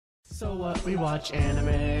So what, we watch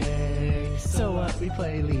anime. So what, we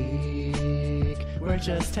play League. We're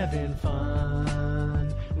just having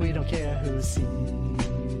fun. We don't care who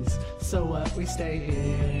sees. So what, we stay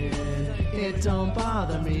in. It don't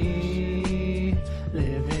bother me.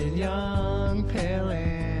 Living young, pale,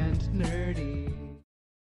 and nerdy.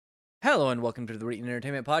 Hello and welcome to the Reetin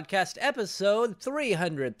Entertainment Podcast, episode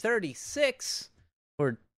 336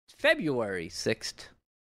 for February 6th.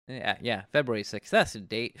 February 6th. That's the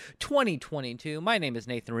date. 2022. My name is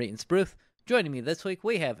Nathan Reetin Spruth. Joining me this week,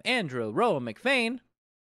 we have Andrew Roa McFain.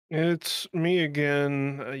 It's me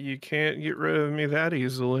again. You can't get rid of me that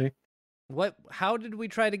easily. What? How did we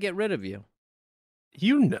try to get rid of you?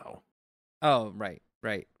 You know. Oh, right.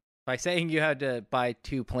 By saying you had to buy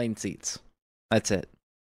 2 plane seats. That's it.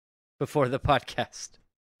 Before the podcast.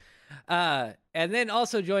 And then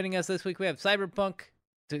also joining us this week, we have Cyberpunk.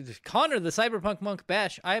 Connor, the Cyberpunk Monk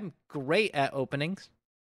Bash. I'm great at openings.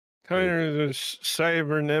 Connor, the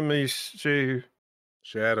Cybernemesis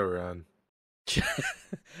Shadowrun.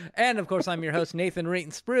 And of course, I'm your host, Nathan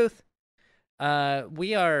Reetin Spruth.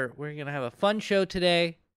 We're gonna have a fun show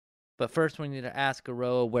today, but first we need to ask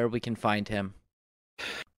Aroa where we can find him.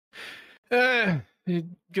 You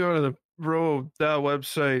go to the Bro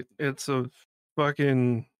website. It's a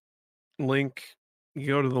fucking link. You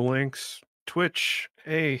go to the links. Twitch.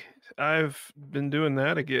 Hey, I've been doing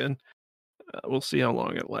that again. We'll see how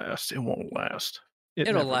long it lasts. It won't last.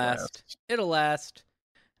 It'll last. It'll last.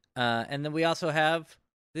 And then we also have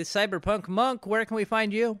the Cyberpunk Monk. Where can we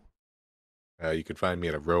find you? You can find me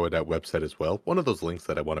at Aroa.website as well. One of those links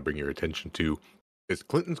that I want to bring your attention to is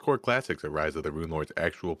Clinton's Core Classics, a Rise of the Rune Lords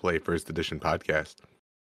actual play first edition podcast.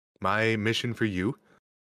 My mission for you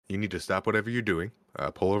need to stop whatever you're doing,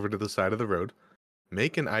 pull over to the side of the road,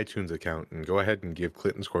 make an iTunes account, and go ahead and give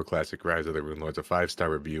Clinton's Core Classic Rise of the Rune Lords a 5-star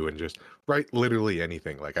review, and just write literally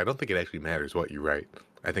anything. Like, I don't think it actually matters what you write.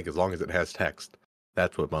 I think as long as it has text,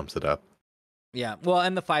 that's what bumps it up. Yeah, well,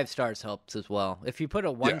 and the 5 stars helps as well. If you put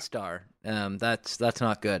a 1 star, that's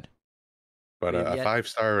not good. But a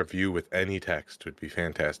 5-star review with any text would be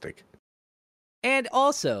fantastic. And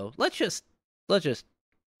also, let's just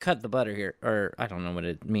cut the butter here, or I don't know what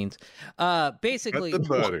it means. Basically, cut the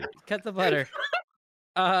butter. Cut the butter.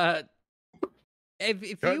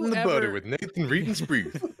 If Cutting you the ever, butter with Nathan Reetin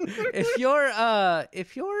Spruth.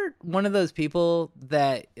 if you're one of those people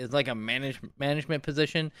that is like a management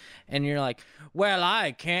position, and you're like, well,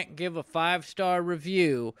 I can't give a 5-star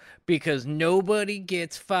review because nobody's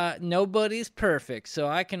perfect, so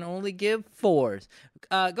I can only give 4s.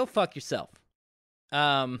 Go fuck yourself.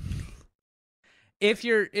 If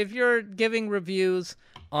you're giving reviews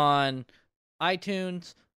on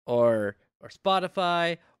iTunes or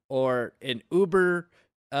Spotify or an Uber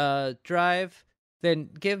drive, then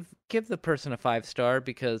give the person a 5-star,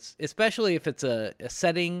 because especially if it's a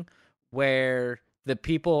setting where the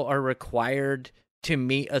people are required to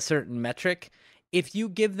meet a certain metric, if you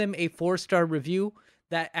give them a 4-star review,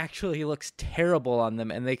 that actually looks terrible on them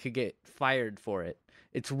and they could get fired for it.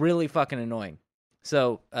 It's really fucking annoying.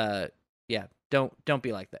 So, don't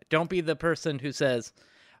be like that. Don't be the person who says,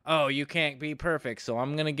 oh, you can't be perfect, so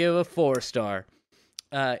I'm going to give a 4-star.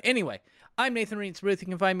 Anyway, I'm Nathan Reetin Spruth. You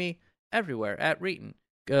can find me everywhere at Reetin.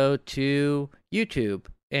 Go to YouTube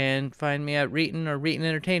and find me at Reetin or Reetin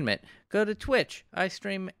Entertainment. Go to Twitch. I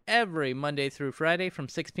stream every Monday through Friday from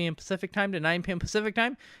 6 p.m. Pacific Time to 9 p.m. Pacific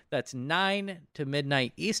Time. That's 9 to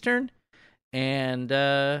midnight Eastern. And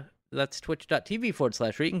that's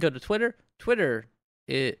twitch.tv/Reetin. Go to Twitter.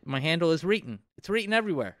 My handle is Reetin. It's Reetin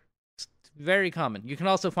everywhere. It's very common. You can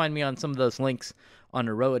also find me on some of those links on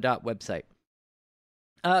Aroa.website.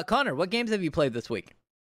 Connor, what games have you played this week?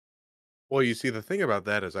 Well, you see, the thing about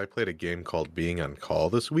that is I played a game called Being on Call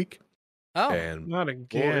this week. Oh, and Not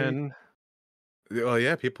again. Well,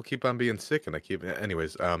 yeah, people keep on being sick, and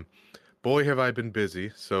anyways, boy, have I been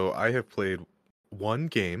busy. So I have played one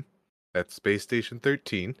game at Space Station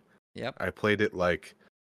 13. Yep. I played it like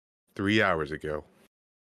 3 hours ago.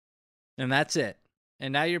 And that's it.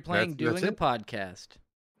 And now you're doing a podcast.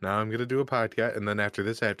 Now I'm going to do a podcast, and then after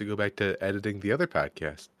this, I have to go back to editing the other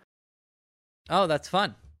podcast. Oh, that's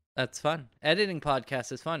fun. That's fun. Editing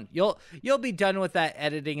podcasts is fun. You'll be done with that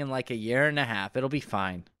editing in like a year and a half. It'll be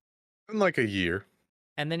fine. In like a year.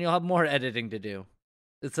 And then you'll have more editing to do.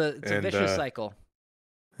 It's a vicious cycle.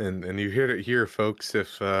 And you hear it here, folks.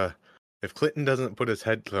 If Clinton doesn't put his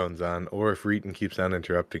headphones on, or if Reetin keeps on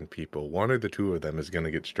interrupting people, one or the two of them is going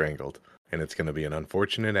to get strangled, and it's going to be an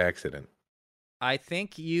unfortunate accident. I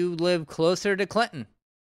think you live closer to Clinton.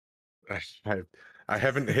 I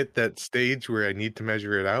haven't hit that stage where I need to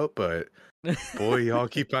measure it out, but boy, y'all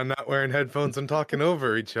keep on not wearing headphones and talking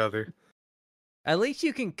over each other. At least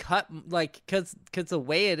you can cut, like, cause the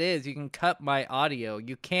way it is, you can cut my audio.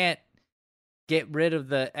 You can't get rid of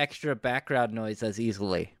the extra background noise as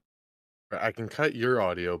easily. I can cut your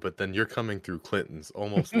audio, but then you're coming through Clinton's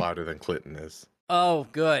almost louder than Clinton is. Oh,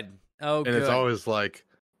 good. Oh, And good. it's always like,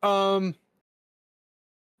 well,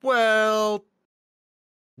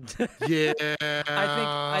 yeah.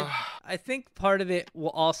 I think part of it will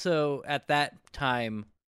also at that time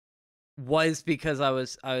was because I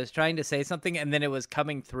was trying to say something and then it was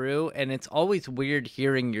coming through, and it's always weird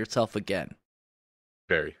hearing yourself again.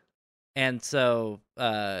 Very. And so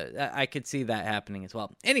I could see that happening as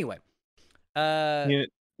well. Anyway,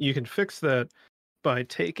 You can fix that by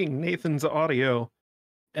taking Nathan's audio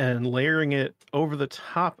and layering it over the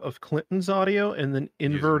top of Clinton's audio and then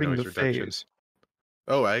inverting noise the reduction. phase.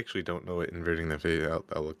 Oh, I actually don't know what inverting the phase.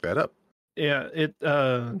 I'll look that up. Yeah, it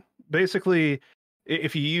basically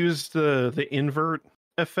if you use the invert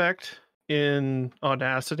effect in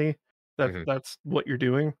Audacity, that's what you're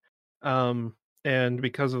doing. And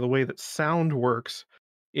because of the way that sound works,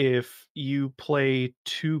 if you play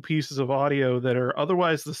two pieces of audio that are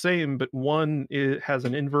otherwise the same, but one has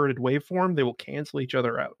an inverted waveform, they will cancel each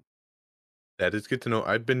other out. That is good to know.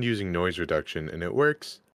 I've been using noise reduction, and it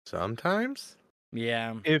works sometimes.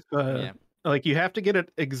 yeah. If Yeah. like you have to get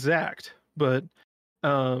it exact, but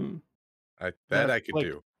I that's could like,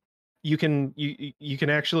 do. you can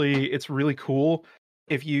actually, it's really cool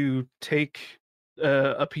if you take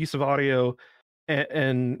a piece of audio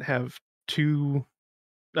and have two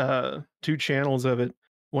channels of it,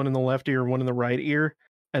 one in the left ear, one in the right ear,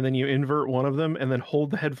 and then you invert one of them and then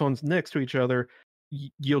hold the headphones next to each other,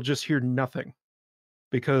 you'll just hear nothing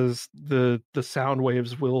because the sound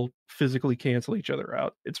waves will physically cancel each other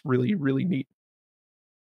out. It's really, really neat.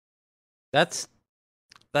 That's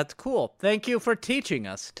cool. Thank you for teaching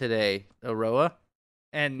us today, Aroa.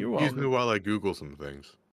 And You're Excuse me welcome. while I Google some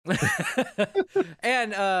things.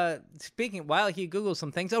 and speaking while he Googles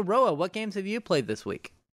some things, Aroa, what games have you played this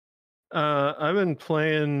week? I've been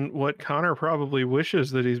playing what Connor probably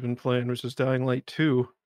wishes that he's been playing, which is Dying Light 2.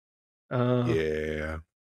 Yeah.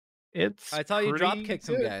 It's I saw you drop kick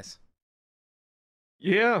some good. guys.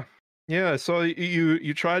 Yeah. I saw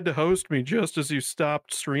you tried to host me just as you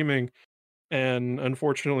stopped streaming, and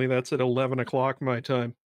unfortunately that's at 11 o'clock my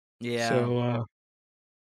time. Yeah. So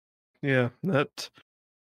yeah, that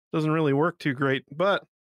doesn't really work too great, but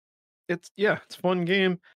it's a fun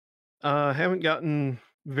game. Haven't gotten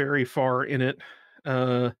very far in it.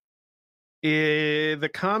 The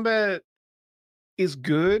combat is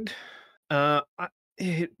good.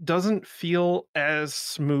 It doesn't feel as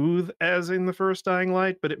smooth as in the first Dying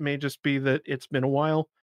Light, but it may just be that it's been a while,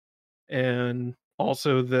 and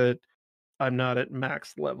also that I'm not at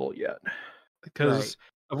max level yet. Because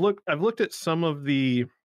I've looked at some of the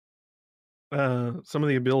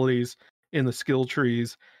abilities in the skill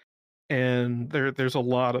trees, and there's a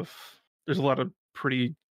lot of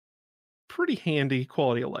pretty handy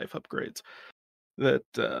quality of life upgrades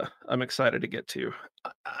that I'm excited to get to.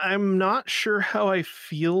 I'm not sure how I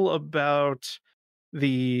feel about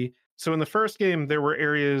so in the first game there were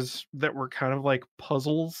areas that were kind of like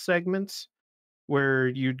puzzle segments where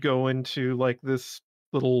you'd go into like this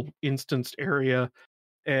little instanced area,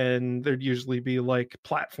 and there'd usually be like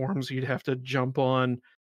platforms you'd have to jump on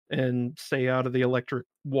and stay out of the electric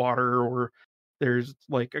water, or there's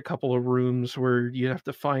like a couple of rooms where you have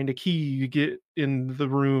to find a key to get in the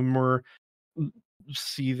room, or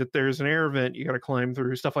see that there's an air vent you got to climb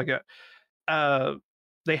through, stuff like that.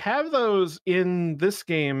 They have those in this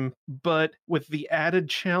game, but with the added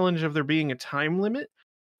challenge of there being a time limit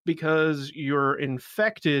because you're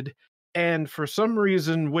infected. And for some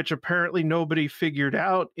reason, which apparently nobody figured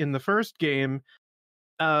out in the first game,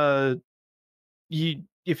 if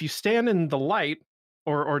you stand in the light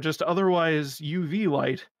or just otherwise UV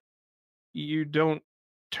light, you don't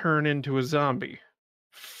turn into a zombie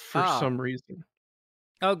for some reason.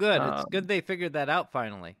 Oh, good. It's good they figured that out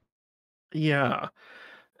finally. Yeah.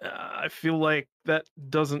 I feel like that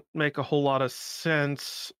doesn't make a whole lot of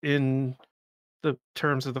sense in the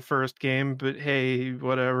terms of the first game, but hey,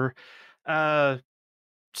 whatever.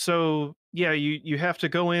 So yeah, you have to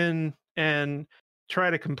go in and try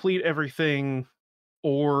to complete everything,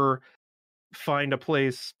 or find a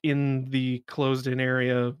place in the closed in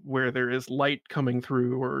area where there is light coming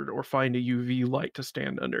through, or find a UV light to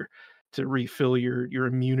stand under to refill your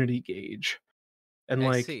immunity gauge. And I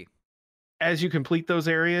like, see. as you complete those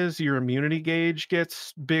areas, your immunity gauge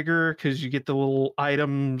gets bigger because you get the little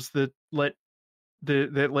items that let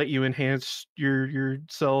that let you enhance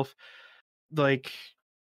yourself. Like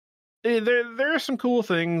there are some cool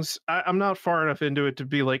things. I'm not far enough into it to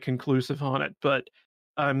be like conclusive on it, but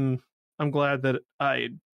I'm glad that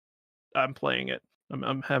I'm playing it.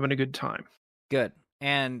 I'm having a good time. Good.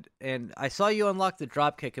 And I saw you unlock the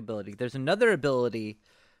dropkick ability. There's another ability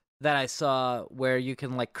that I saw where you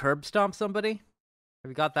can like curb stomp somebody. Have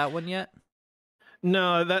you got that one yet?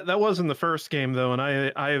 No, that wasn't the first game though, and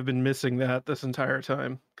I have been missing that this entire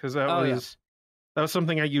time because Oh yeah. that was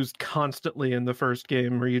something I used constantly in the first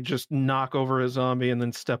game, where you just knock over a zombie and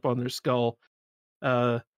then step on their skull.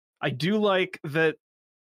 I do like that,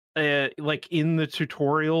 like in the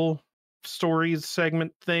tutorial stories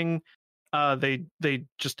segment thing, they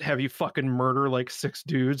just have you fucking murder like 6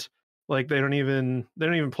 dudes. Like they don't even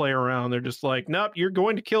play around. They're just like, nope, you're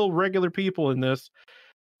going to kill regular people in this.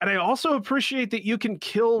 And I also appreciate that you can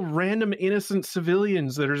kill random innocent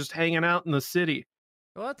civilians that are just hanging out in the city.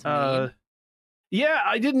 Well, that's Uh, mean. yeah,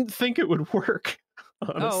 I didn't think it would work,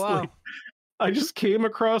 Oh honestly. wow. I just came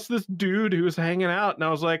across this dude who was hanging out, and I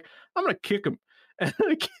was like, I'm gonna kick him. And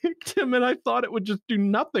I kicked him, and I thought it would just do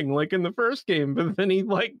nothing like in the first game, but then he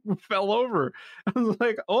like fell over. I was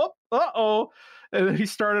like, oh, uh-oh. And then he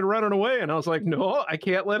started running away, and I was like, no, I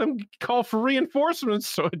can't let him call for reinforcements.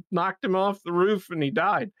 So it knocked him off the roof and he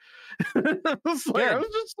died. I was like, I Good. was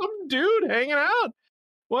just some dude hanging out.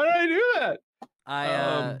 Why did I do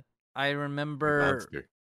that? I remember. Monster.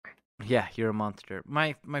 Yeah, you're a monster.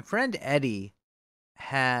 My friend Eddie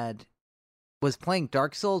was playing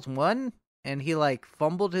Dark Souls 1 and he like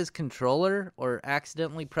fumbled his controller or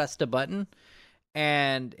accidentally pressed a button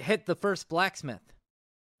and hit the first blacksmith.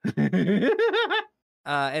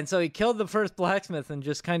 And so he killed the first blacksmith and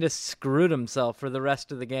just kind of screwed himself for the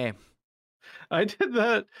rest of the game. I did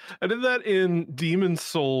that in Demon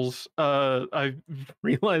Souls. I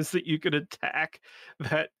realized that you could attack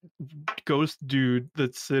that ghost dude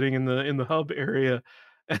that's sitting in the hub area,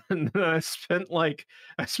 and then I spent like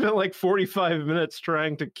 45 minutes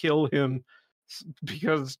trying to kill him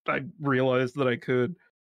because I realized that I could.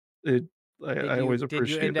 I always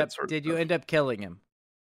appreciate that sort of Did you stuff. end up killing him?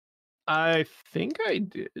 I think I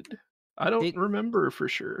did. I don't Did- remember for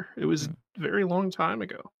sure. It was a very long time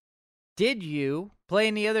ago. Did you play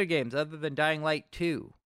any other games other than Dying Light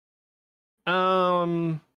 2?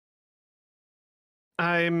 I'm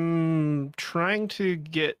trying to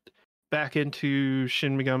get back into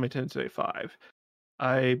Shin Megami Tensei 5.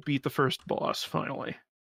 I beat the first boss finally.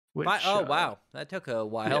 Which, wow, that took a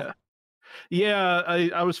while. Yeah,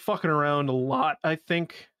 I was fucking around a lot, I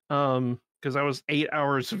think, because I was 8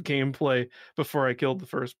 hours of gameplay before I killed the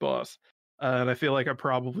first boss. And I feel like I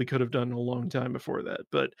probably could have done a long time before that.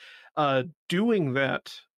 But doing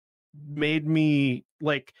that made me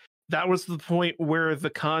like, that was the point where the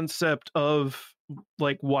concept of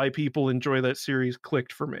like why people enjoy that series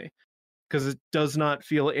clicked for me, because it does not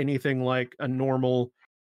feel anything like a normal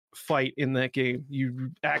fight in that game. You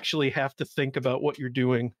actually have to think about what you're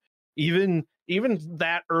doing. Even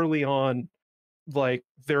that early on, like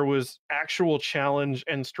there was actual challenge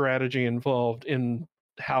and strategy involved in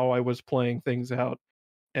how I was playing things out,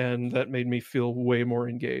 and that made me feel way more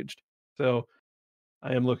engaged. So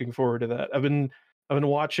I am looking forward to that. I've been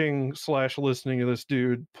watching / listening to this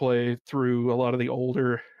dude play through a lot of the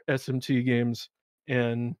older SMT games,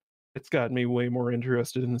 and it's gotten me way more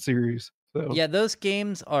interested in the series. So Yeah, those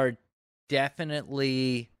games are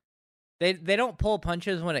definitely they don't pull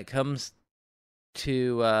punches when it comes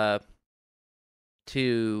to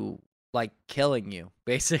like killing you,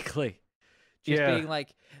 basically. Just yeah, being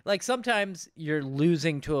like sometimes you're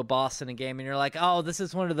losing to a boss in a game and you're like, oh, this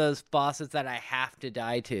is one of those bosses that I have to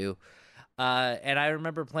die to. And I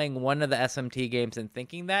remember playing one of the SMT games and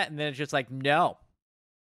thinking that, and then it's just like, no.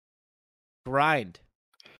 Grind.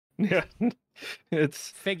 yeah, it's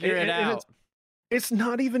Figure it out. It's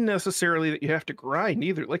not even necessarily that you have to grind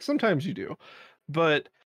either. Like sometimes you do, but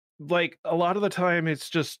like a lot of the time it's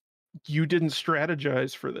just you didn't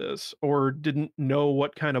strategize for this or didn't know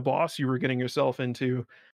what kind of boss you were getting yourself into,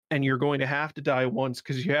 and you're going to have to die once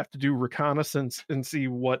because you have to do reconnaissance and see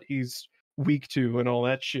what he's weak to and all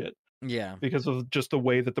that shit, Yeah. because of just the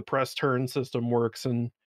way that the press turn system works.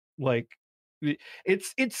 And like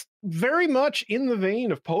it's very much in the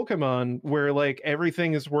vein of Pokemon, where like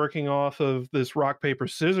everything is working off of this rock paper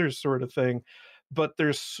scissors sort of thing, but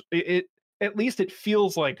there's it at least it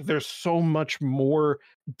feels like there's so much more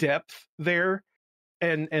depth there,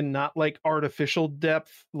 and not like artificial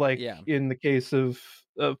depth like Yeah. in the case of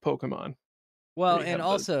Pokemon, Well, where you and have the,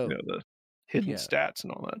 also, the hidden yeah. stats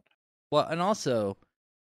and all that. Well, and also,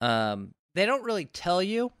 they don't really tell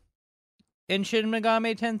you in Shin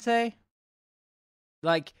Megami Tensei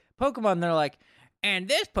Like Pokemon, they're like, and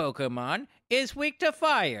this Pokemon is weak to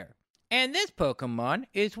fire, and this Pokemon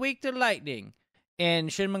is weak to lightning.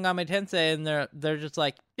 And Shin Megami Tensei, and they're just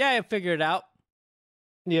like, yeah, I figured it out.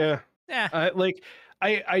 Yeah. Yeah,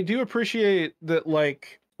 I do appreciate that,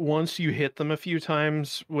 like, once you hit them a few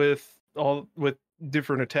times with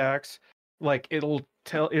different attacks, like it'll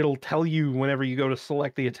tell you whenever you go to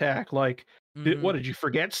select the attack, like, what did you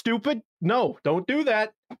forget, stupid? No, don't do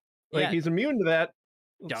that. Like, yeah, he's immune to that.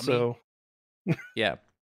 dummy. So Yeah.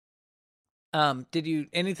 Did you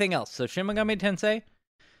anything else? So Shin Megami Tensei,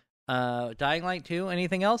 Dying Light 2,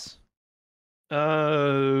 anything else? nope.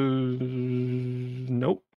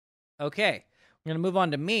 Okay. We're gonna move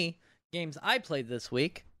on to me. Games I played this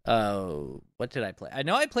week. What did I play? I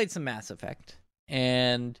know I played some Mass Effect.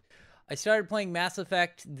 And I started playing Mass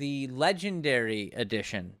Effect the Legendary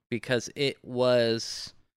Edition because it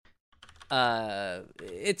was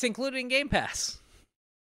it's included in Game Pass.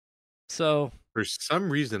 So For some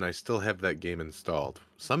reason, I still have that game installed.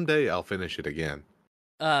 Someday I'll finish it again.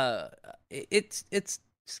 it's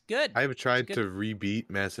good. I've tried to rebeat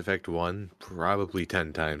Mass Effect 1 probably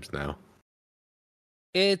 10 times now.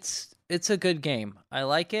 It's a good game. I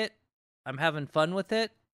like it. I'm having fun with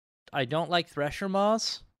it. I don't like Thresher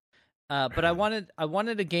Maws. But I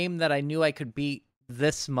wanted a game that I knew I could beat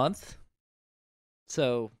this month.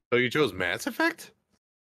 So you chose Mass Effect?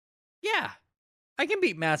 Yeah. I can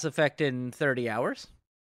beat Mass Effect in 30 hours.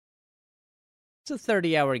 It's a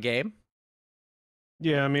 30-hour game.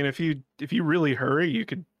 Yeah, I mean, if you really hurry, you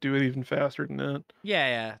could do it even faster than that.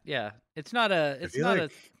 Yeah. It's not a 50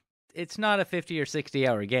 or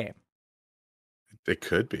 60-hour game. It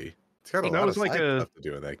could be. It's got a lot of side stuff to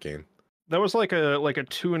do in that game. That was like a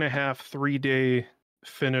 2.5, 3 day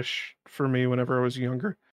finish for me whenever I was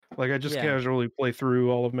younger. Like, I just casually play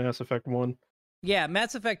through all of Mass Effect 1. Yeah,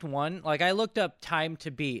 Mass Effect 1, like I looked up time to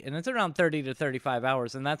beat, and it's around 30 to 35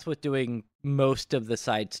 hours, and that's with doing most of the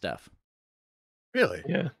side stuff. Really?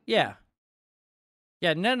 Yeah.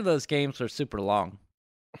 Yeah, none of those games are super long.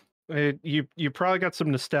 You probably got some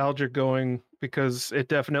nostalgia going because it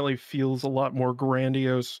definitely feels a lot more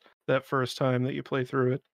grandiose that first time that you play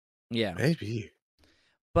through it. Yeah. Maybe.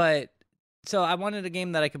 But, so I wanted a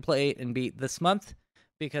game that I could play and beat this month,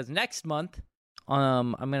 because next month,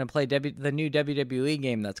 I'm going to play the new WWE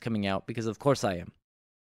game that's coming out, because of course I am.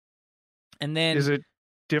 And then... Is it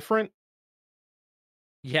different?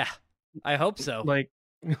 Yeah, I hope so. Like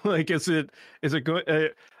is it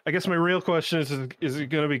good? I guess my real question is it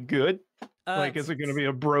going to be good? Is it going to be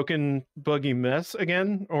a broken, buggy mess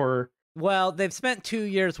again, or? Well, they've spent 2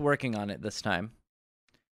 years working on it this time.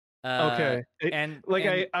 Okay.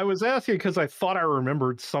 I was asking because I thought I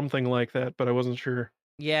remembered something like that, but I wasn't sure.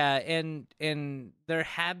 Yeah, and there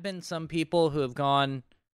have been some people who have gone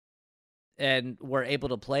and were able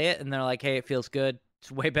to play it, and they're like, hey, it feels good.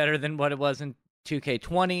 It's way better than what it was in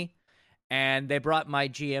 2K20. And they brought my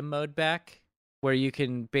GM mode back, where you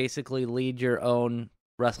can basically lead your own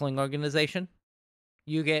wrestling organization.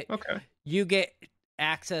 You get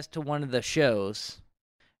access to one of the shows,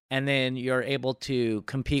 and then you're able to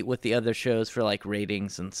compete with the other shows for like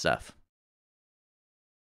ratings and stuff.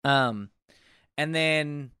 And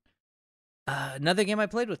then another game I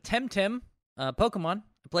played with Temtem, Pokemon.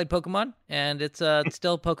 I played Pokemon, and it's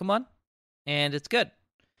still Pokemon, and it's good.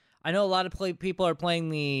 I know a lot of people are playing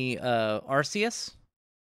the Arceus.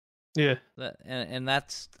 Yeah. And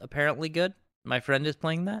that's apparently good. My friend is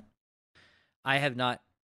playing that. I have not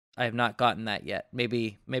gotten that yet.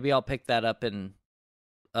 Maybe I'll pick that up in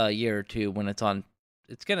a year or two when it's on.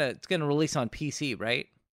 It's gonna release on PC, right?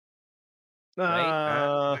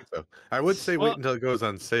 I think so. I would say wait until it goes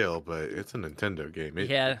on sale, but it's a Nintendo game.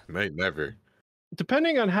 It might never.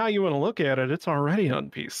 Depending on how you want to look at it, it's already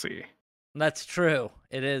on PC. That's true.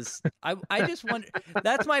 It is. I just wonder.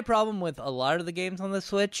 That's my problem with a lot of the games on the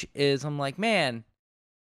Switch. Is I'm like, man,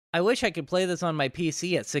 I wish I could play this on my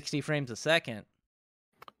PC at 60 frames a second.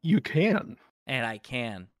 You can, and I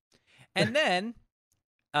can. And then,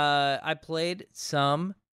 I played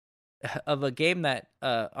some of a game that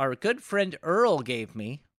our good friend Earl gave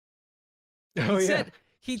me. He's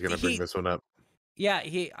gonna bring this one up. Yeah,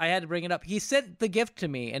 I had to bring it up. He sent the gift to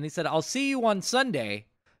me, and he said, "I'll see you on Sunday,"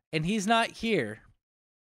 and he's not here.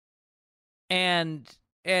 And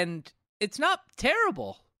it's not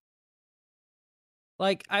terrible.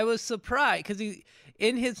 Like, I was surprised because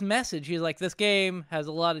in his message he's like, "This game has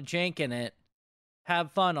a lot of jank in it.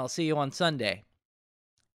 Have fun. I'll see you on Sunday."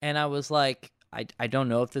 And I was like, I don't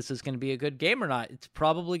know if this is going to be a good game or not. It's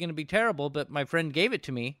probably going to be terrible, but my friend gave it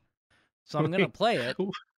to me, so I'm going to play it.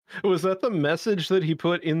 Was that the message that he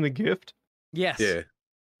put in the gift? Yes. Yeah.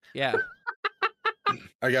 Yeah.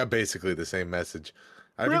 I got basically the same message.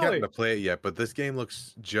 I haven't gotten to play it yet, but this game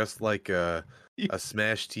looks just like a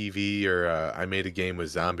Smash TV or I made a game with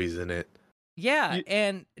zombies in it. Yeah, You-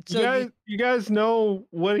 and so you guys know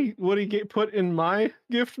what he put in my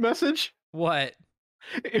gift message? what?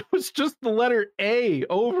 It was just the letter A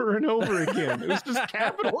over and over again. It was just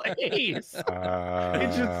capital A's. It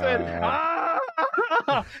just said,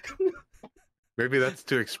 Maybe that's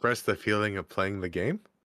to express the feeling of playing the game?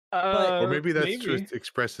 But- Or maybe that's to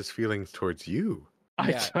express his feelings towards you.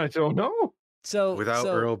 Yeah. I don't know. So Without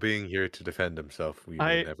so, Earl being here to defend himself, we will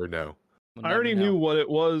never know. we'll I never already know. knew what it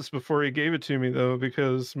was before he gave it to me, though,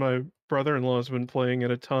 because my brother-in-law's been playing it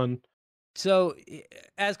a ton. So,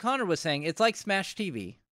 as Connor was saying, it's like Smash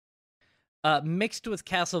TV, mixed with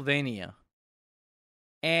Castlevania.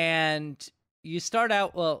 And you start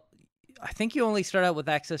out, well, I think you only start out with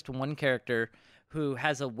access to one character who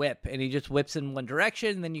has a whip, and he just whips in one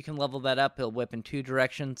direction, and then you can level that up. He'll whip in two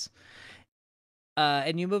directions.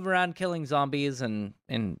 And you move around killing zombies and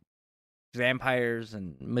vampires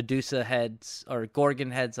and Medusa heads, or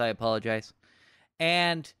Gorgon heads, I apologize.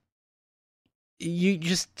 And you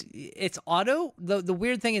just, it's auto. The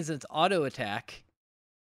weird thing is it's auto attack.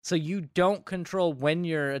 So you don't control when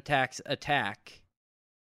your attacks attack.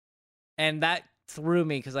 And that threw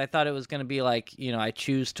me because I thought it was going to be like, I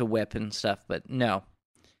choose to whip and stuff, but no.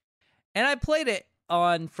 And I played it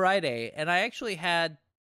on Friday, and I actually had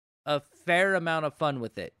a fair amount of fun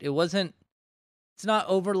with it. It's not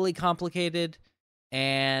overly complicated,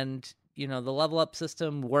 and the level up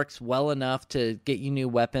system works well enough to get you new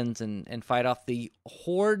weapons and fight off the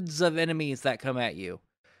hordes of enemies that come at you,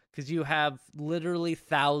 because you have literally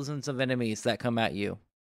thousands of enemies that come at you.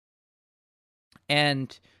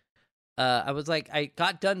 And I was like, I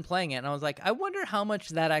got done playing it, and I was like, I wonder how much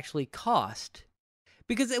that actually cost,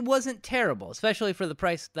 because it wasn't terrible, especially for the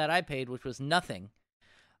price that I paid, which was nothing.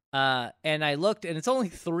 And I looked, and it's only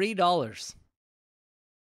 $3.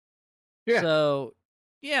 Yeah. So,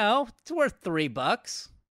 it's worth $3,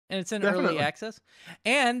 and it's in Definitely. early access.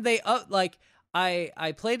 And they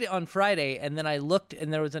I played it on Friday, and then I looked,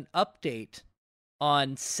 and there was an update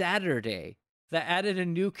on Saturday that added a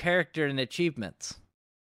new character and achievements.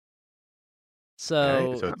 So,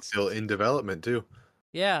 Okay, so it's still in development too.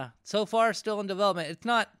 yeah, so far still in development. It's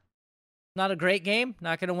not a great game,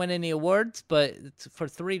 not going to win any awards, but it's for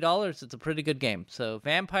 $3, it's a pretty good game. So,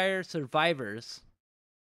 Vampire Survivors,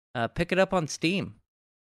 pick it up on Steam.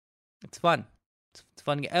 It's fun. It's a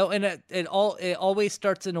fun game. Oh, and it always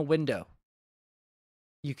starts in a window.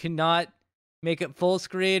 You cannot make it full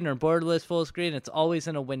screen or borderless full screen. It's always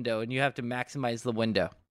in a window, and you have to maximize the window.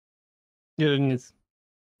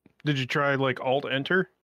 Did you try like Alt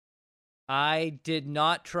Enter? I did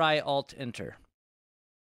not try Alt Enter.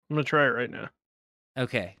 I'm gonna try it right now.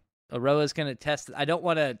 Okay. Aroa's going to test it. I don't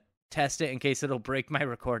want to test it in case it'll break my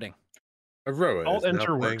recording. Aroa Alt is now Enter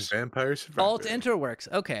playing works. Vampire Survivor. Alt Enter works.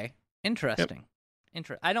 Okay. Interesting.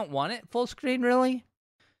 I don't want it full screen, really,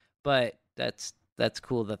 but that's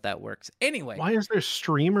cool that works. Anyway. Why is there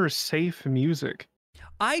streamer safe music?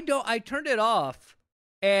 I turned it off,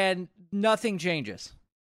 and nothing changes.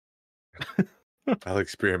 I'll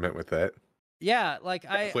experiment with that. Yeah, like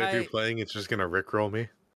If you're playing, it's just gonna rickroll me.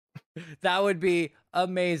 that would be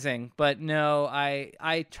amazing. But no,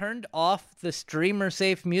 I turned off the streamer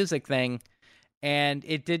safe music thing, and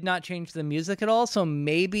it did not change the music at all. So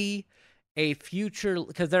maybe a future,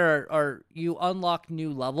 because there are you unlock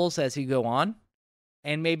new levels as you go on,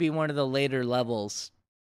 and maybe one of the later levels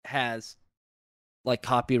has like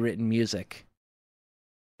copywritten music.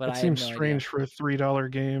 But That I seems have no strange idea. for a $3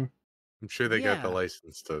 game. I'm sure they got the Yeah.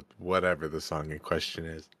 license to whatever the song in question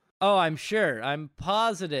is. Oh, I'm sure. I'm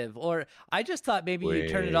positive. Or I just thought maybe you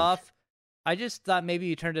turned it Wink. off. I just thought maybe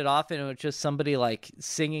you turned it off and it was just somebody like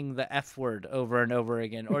singing the F word over and over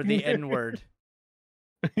again, or the N word.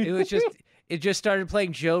 It just started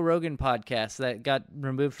playing Joe Rogan podcasts that got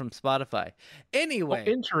removed from Spotify. Anyway,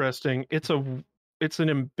 Interesting. It's an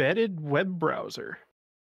embedded web browser.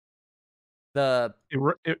 the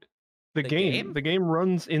The game? game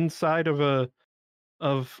runs inside of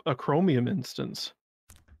a Chromium instance.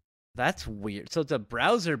 that's weird. So it's a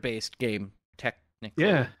browser-based game, technically.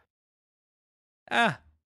 Yeah.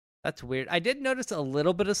 That's weird. I did notice a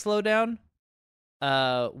little bit of slowdown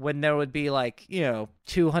when there would be like,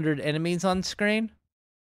 200 enemies on screen,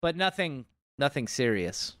 but nothing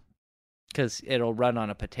serious, because it'll run on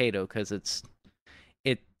a potato, because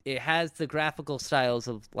it has the graphical styles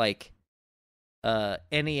of like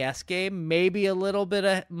NES game, maybe a little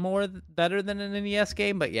bit more better than an NES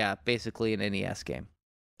game, but yeah, basically an NES game.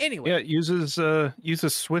 Anyway, Yeah, it uses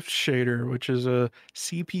Swift Shader, which is a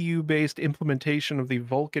CPU-based implementation of the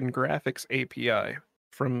Vulkan graphics API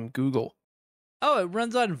from Google. oh, it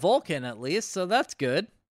runs on Vulkan at least, so that's good.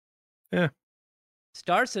 Yeah.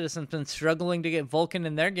 Star Citizen's been struggling to get Vulkan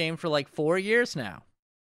in their game for like 4 years now.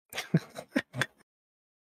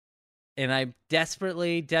 And I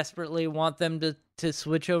desperately want them to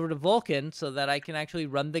switch over to Vulkan so that I can actually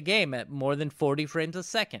run the game at more than 40 frames a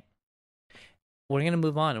second. We're going to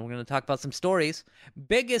move on and we're going to talk about some stories.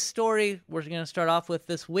 Biggest story we're going to start off with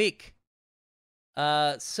this week.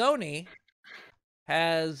 Sony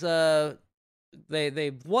has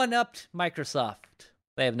they've one-upped Microsoft.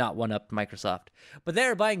 They have not one-upped Microsoft, but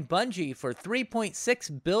they're buying Bungie for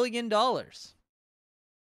 $3.6 billion. Yeah,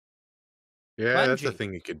 that's a Bungie.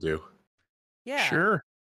 thing you could do. Yeah. Sure.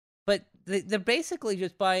 But they're basically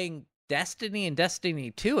just buying Destiny and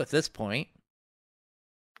Destiny 2 at this point.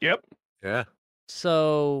 Yep. Yeah.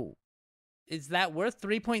 So is that worth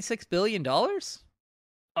 $3.6 billion?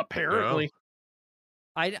 Apparently.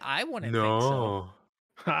 I wouldn't think so. No.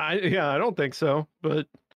 I don't think so, but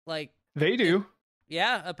Like, they do.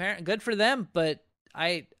 yeah, apparently good for them, but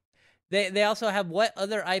they also have, what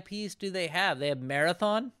other IPs do they have? They have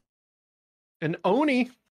Marathon And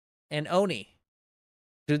Oni, and Oni.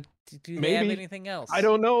 Do they have anything else? I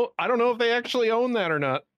don't know if they actually own that or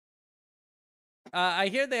not. I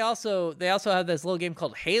hear they also have this little game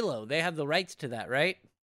called Halo. They have the rights to that, right?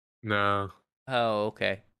 No. Oh,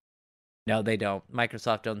 okay. No, they don't.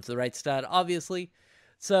 Microsoft owns the rights to that, obviously.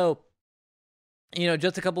 So,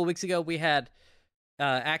 just a couple of weeks ago, we had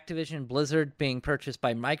Activision Blizzard being purchased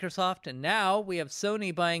by Microsoft, and now we have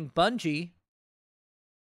Sony buying Bungie.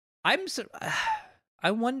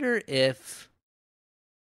 I wonder if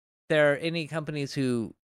there are any companies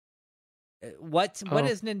who... What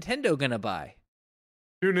is Nintendo gonna buy?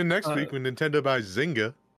 Tune in next week when Nintendo buys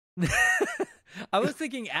Zynga. I was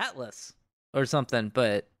thinking Atlas or something,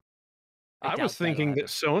 but I doubt was thinking that'll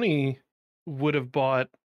that Sony would have bought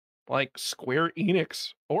like Square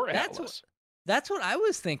Enix or That's Atlas. That's what I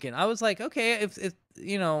was thinking. I was like, okay, if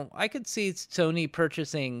I could see Sony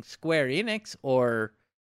purchasing Square Enix or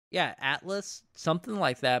Atlas, something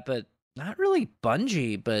like that, but not really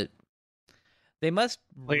Bungie, but they must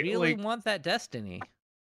really want that Destiny.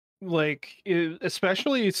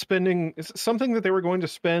 Especially spending something that they were going to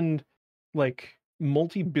spend like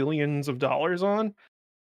multi-billions of dollars on.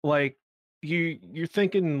 Like you're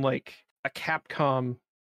thinking like a Capcom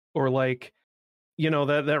or like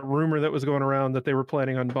that rumor that was going around that they were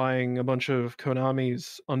planning on buying a bunch of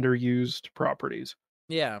Konami's underused properties.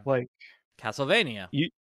 Yeah. Like Castlevania.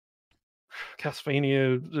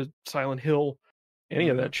 Castlevania, Silent Hill, any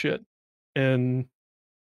of that shit. And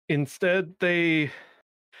instead they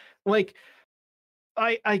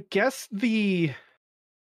I guess the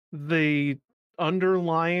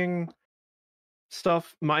underlying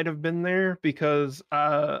stuff might have been there because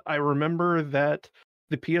I remember that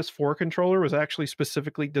the PS4 controller was actually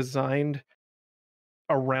specifically designed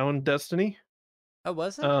around Destiny. Oh,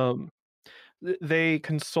 was it? They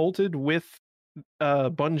consulted with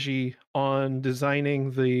Bungie on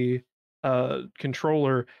designing the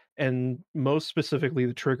controller and most specifically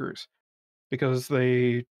the triggers, because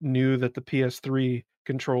they knew that the PS3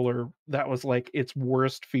 controller, that was like its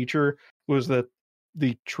worst feature, was that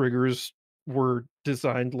the triggers were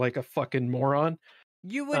designed like a fucking moron.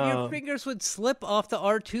 Your fingers would slip off the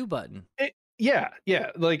R2 button. Yeah,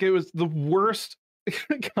 like it was the worst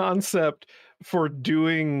concept for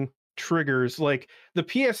doing triggers. Like the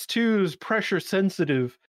PS2's pressure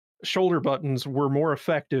sensitive shoulder buttons were more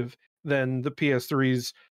effective than the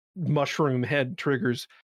PS3's mushroom head triggers.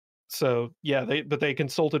 So yeah, they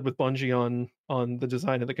consulted with Bungie on the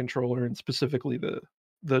design of the controller and specifically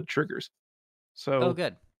the triggers. So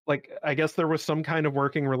good. Like I guess there was some kind of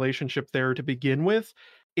working relationship there to begin with.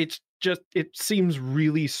 It seems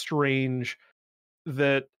really strange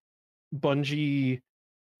that Bungie.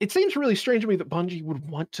 It seems really strange to me that Bungie would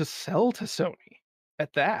want to sell to Sony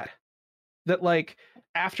at that. That like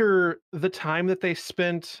after the time that they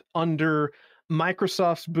spent under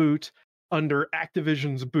Microsoft's boot, under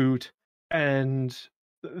Activision's boot, and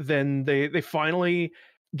then they finally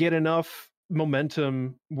get enough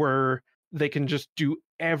momentum where they can just do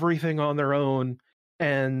everything on their own,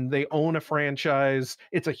 and they own a franchise.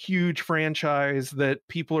 It's a huge franchise that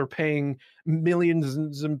people are paying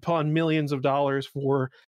millions upon millions of dollars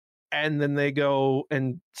for, and then they go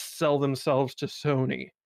and sell themselves to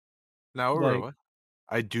Sony. Now, Aurora,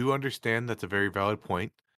 I do understand that's a very valid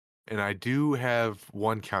point, and I do have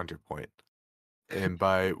one counterpoint. And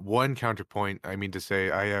by one counterpoint, I mean to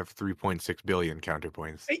say I have 3.6 billion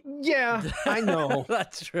counterpoints. Yeah, I know.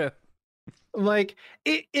 That's true. Like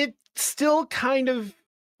it still kind of,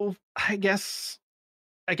 I guess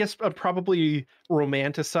I'm probably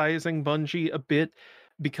romanticizing Bungie a bit,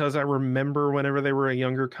 because I remember whenever they were a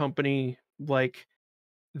younger company, like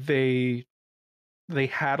they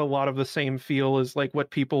had a lot of the same feel as like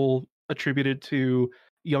what people attributed to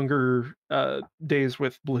younger days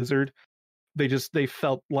with Blizzard. They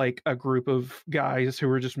felt like a group of guys who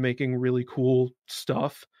were just making really cool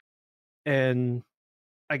stuff. And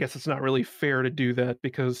I guess it's not really fair to do that,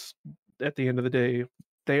 because at the end of the day,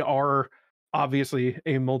 they are obviously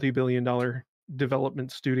a multi-billion-dollar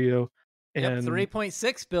development studio, Yep, and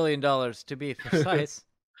 $3.6 billion to be precise.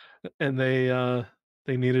 and they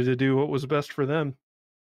needed to do what was best for them.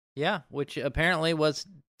 Yeah, which apparently was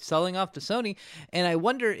selling off to Sony. And I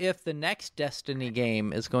wonder if the next Destiny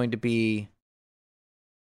game is going to be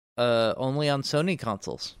only on Sony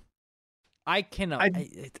consoles. I cannot. I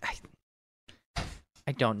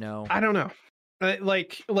don't know. I don't know.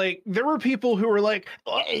 Like there were people who were like,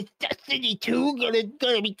 "Oh, is Destiny 2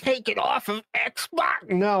 gonna be taken off of Xbox?"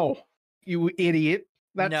 No, you idiot.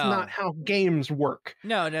 That's No. not how games work.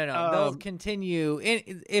 No. They'll continue.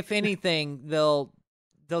 If anything, they'll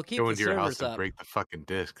keep Go the into your house servers and up. break the fucking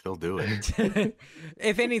disc. They'll do it.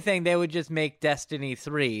 If anything, they would just make Destiny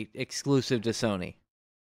 3 exclusive to Sony.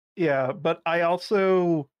 Yeah, but I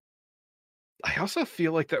also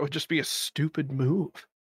feel like that would just be a stupid move.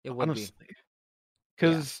 It would honestly,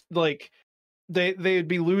 because like they'd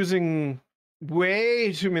be losing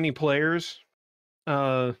way too many players,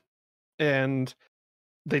 and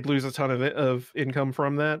they'd lose a ton of income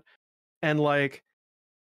from that. And like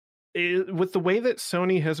with the way that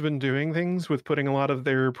Sony has been doing things with putting a lot of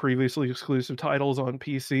their previously exclusive titles on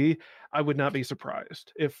PC, I would not be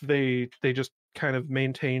surprised if they just kind of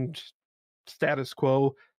maintained status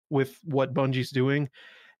quo with what Bungie's doing,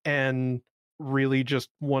 and really just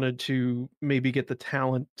wanted to maybe get the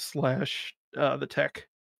talent slash the tech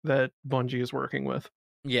that Bungie is working with.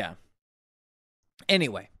 Yeah.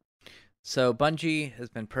 Anyway, so Bungie has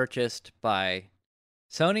been purchased by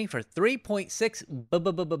Sony for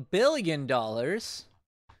 $3.6 billion,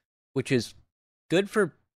 which is good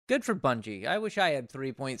for Bungie. I wish I had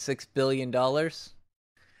 $3.6 billion.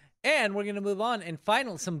 And we're going to move on. And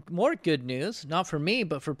finally, some more good news, not for me,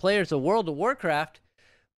 but for players of World of Warcraft.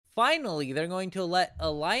 Finally, they're going to let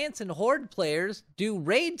Alliance and Horde players do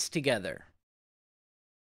raids together.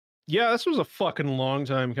 Yeah, this was a fucking long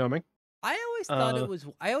time coming. I always thought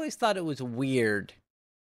it was weird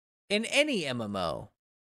in any MMO.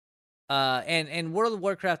 And World of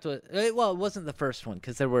Warcraft was, well, it wasn't the first one,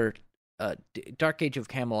 because there were Dark Age of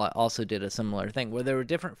Camelot also did a similar thing where there were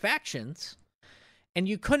different factions, and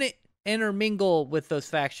you couldn't intermingle with those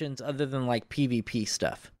factions other than like PvP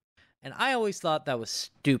stuff. And I always thought that was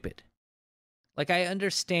stupid. Like, I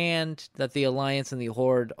understand that the Alliance and the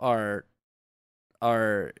Horde are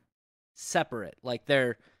separate. Like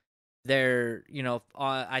they're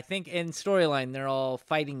I think in storyline they're all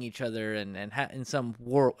fighting each other and in some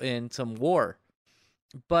war.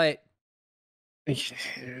 But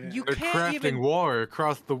you They're can't crafting even war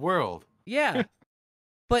across the world. Yeah.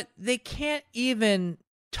 But they can't even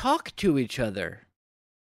talk to each other.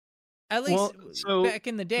 At least so back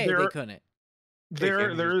in the day, they couldn't.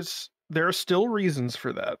 There are still reasons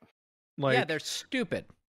for that. Like, yeah, they're stupid.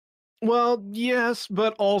 Well, yes,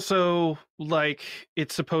 but also like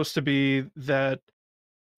it's supposed to be that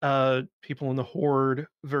people in the Horde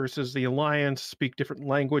versus the Alliance speak different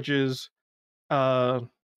languages. And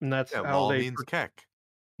that's how they means keck.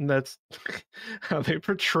 that's how they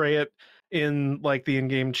portray it in like the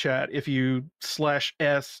in-game chat. If you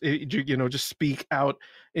 /s, just speak out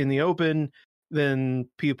in the open, then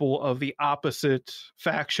people of the opposite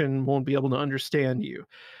faction won't be able to understand you.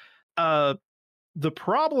 The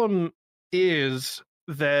problem is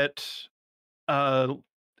that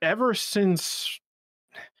ever since,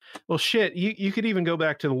 well, shit, you could even go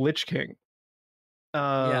back to the Lich King,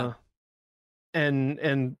 and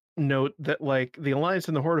note that like the Alliance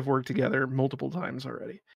and the Horde have worked together multiple times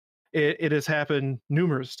already. It has happened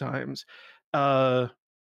numerous times. The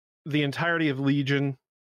entirety of Legion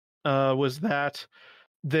was that.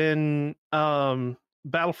 Then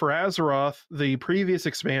Battle for Azeroth, the previous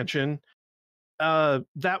expansion,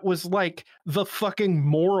 that was like the fucking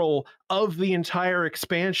moral of the entire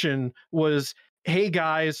expansion was, hey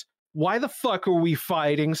guys, why the fuck are we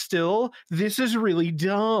fighting still? This is really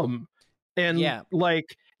dumb. And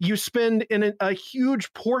like you spend a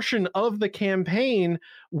huge portion of the campaign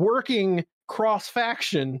working cross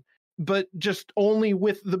faction but just only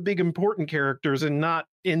with the big important characters and not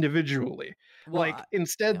individually. Well, Like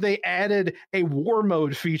instead yeah. they added a war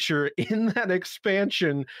mode feature in that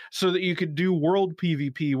expansion so that you could do world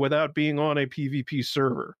PvP without being on a PvP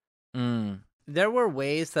server. There were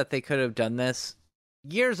ways that they could have done this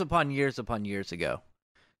years upon years upon years ago.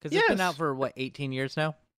 Because it's been out for what, 18 years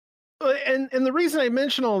now? And the reason I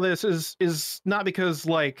mention all this is not because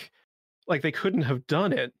like they couldn't have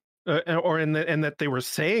done it, and that they were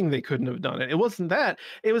saying they couldn't have done it. It wasn't that.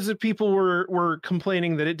 It was that people were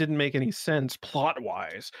complaining that it didn't make any sense plot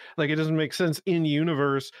wise. Like it doesn't make sense in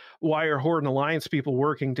universe. Why are Horde and Alliance people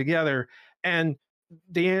working together? And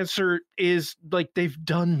the answer is like they've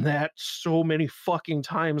done that so many fucking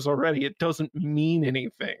times already. It doesn't mean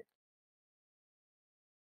anything.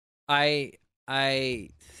 I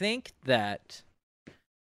think that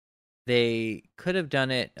they could have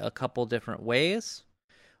done it a couple different ways.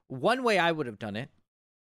 One way I would have done it,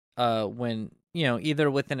 when either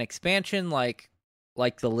with an expansion like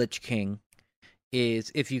the Lich King, is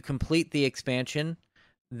if you complete the expansion,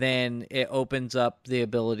 then it opens up the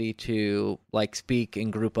ability to like speak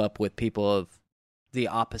and group up with people of the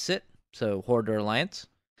opposite, so Horde or Alliance.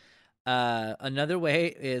 Another way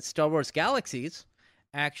is Star Wars Galaxies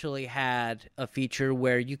actually had a feature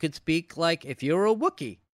where you could speak, like if you're a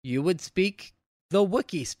Wookiee, you would speak the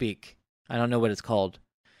Wookiee speak. I don't know what it's called.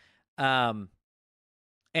 And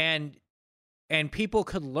people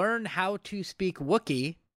could learn how to speak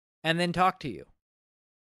Wookiee and then talk to you.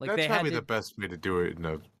 Like That's they probably had the best way to do it in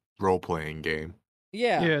a role-playing game.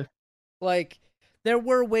 Yeah. Like there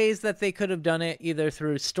were ways that they could have done it either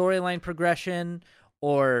through storyline progression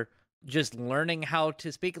or just learning how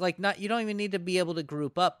to speak. Like you don't even need to be able to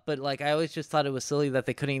group up, but like I always just thought it was silly that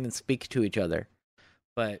they couldn't even speak to each other.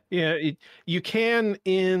 But yeah, you can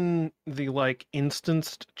in the like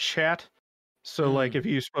instanced chat. So like if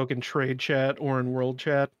you spoke in trade chat or in world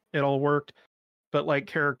chat, it all worked. But like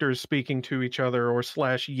characters speaking to each other or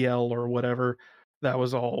 / yell or whatever, that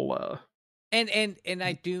was all and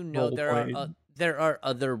I do know there are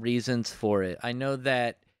other reasons for it. I know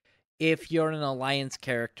that if you're an Alliance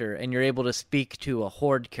character and you're able to speak to a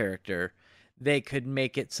Horde character, they could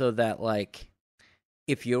make it so that like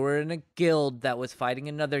if you were in a guild that was fighting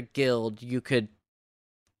another guild, you could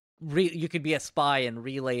be a spy and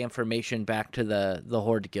relay information back to the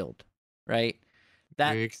Horde guild, right?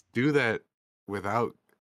 That you do that without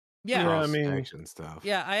I mean action stuff.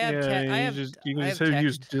 Yeah, I have you can just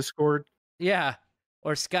use Discord. Yeah.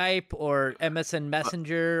 Or Skype or MSN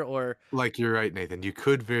Messenger or like you're right, Nathan. You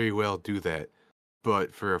could very well do that,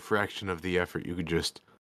 but for a fraction of the effort, you could just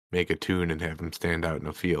make a tune and have them stand out in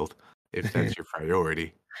a field if that's your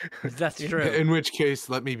priority. That's true. In which case,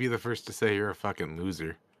 let me be the first to say you're a fucking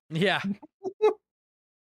loser. Yeah.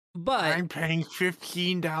 But I'm paying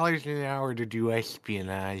 $15 an hour to do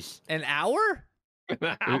espionage. An hour?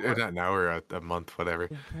 Not an hour, a month, whatever.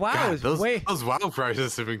 Wow, God, those WoW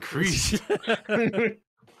prices have increased.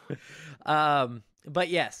 But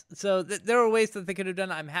yes, so there are ways that they could have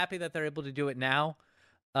done it. I'm happy that they're able to do it now.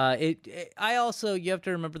 I also, you have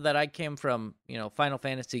to remember that I came from Final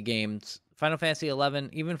Fantasy games, Final Fantasy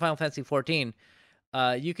 11, even Final Fantasy 14.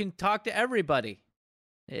 You can talk to everybody.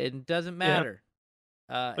 It doesn't matter.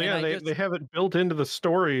 They have it built into the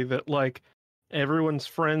story that like everyone's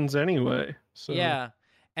friends anyway. So yeah,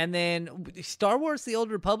 and then Star Wars: The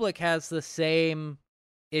Old Republic has the same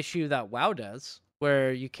issue that WoW does,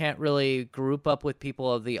 where you can't really group up with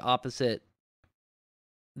people of the opposite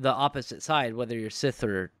side, whether you're Sith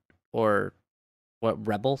or what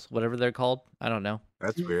rebels, whatever they're called. I don't know.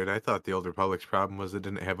 That's weird. I thought the Old Republic's problem was it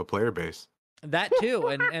didn't have a player base. That too,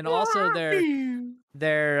 and also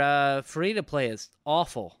their free to play is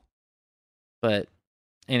awful. But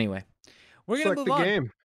anyway, we're gonna move on.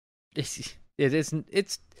 Game. It isn't.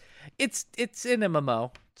 It's an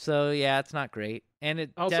MMO, so yeah, it's not great. And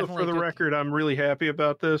it also, for the record, I'm really happy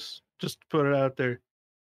about this. Just to put it out there.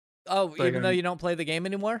 Oh, even though you don't play the game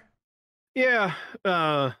anymore? Yeah.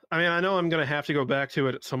 I mean, I know I'm gonna have to go back to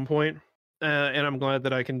it at some point, and I'm glad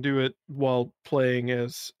that I can do it while playing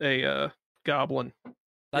as a goblin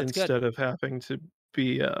instead of having to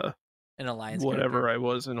be an Alliance whatever character. I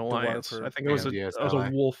was in Alliance. I think I was I was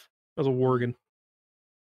a wolf. I was a worgen.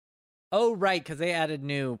 Oh right, because they added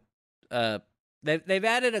new. They've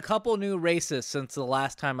added a couple new races since the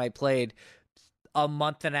last time I played, a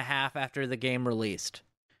month and a half after the game released.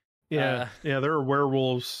 Yeah, there are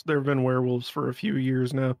werewolves. There have been werewolves for a few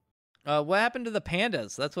years now. What happened to the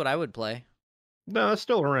pandas? That's what I would play. No, it's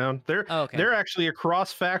still around. They're actually a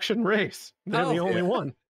cross-faction race. They're the only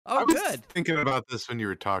one. Oh, I was good. thinking about this when you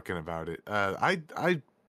were talking about it. I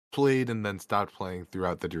played and then stopped playing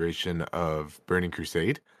throughout the duration of Burning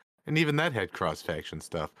Crusade, and even that had cross-faction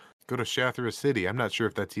stuff. Go to Shathra City. I'm not sure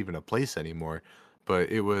if that's even a place anymore, but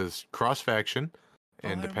it was cross-faction,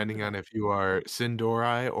 and I depending remember on that. if you are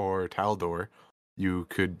Sindorai or Taldor, you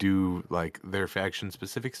could do like their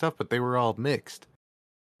faction-specific stuff, but they were all mixed.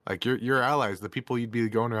 Like your allies, the people you'd be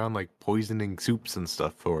going around like poisoning soups and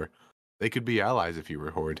stuff for, they could be allies if you were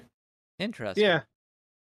Horde. Interesting. Yeah,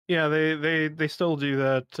 yeah, they still do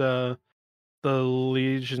that. The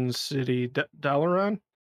Legion City, Dalaran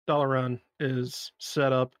is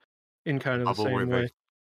set up in kind of the Bubble where same they way.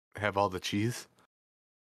 have all the cheese,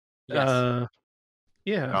 Yes.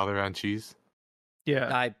 Yeah, Dalaran cheese.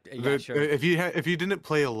 yeah. Yeah, sure. If you didn't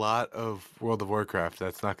play a lot of World of Warcraft,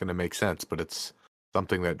 that's not going to make sense. But it's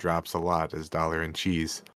something that drops a lot is Dalaran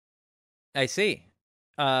cheese. I see.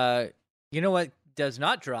 You know what does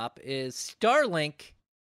not drop is Starlink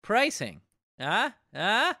pricing. No,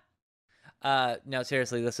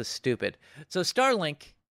 seriously, this is stupid. So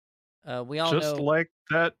Starlink, we all Just know like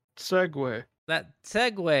that segue. that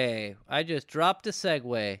segue. I just dropped a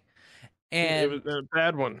segue, It and was a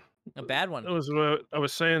bad one. a bad That one. was what I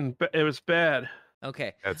was saying. It was bad.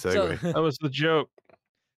 Okay, That so segue. That was the joke.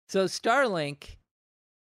 so Starlink,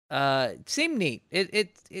 seemed neat.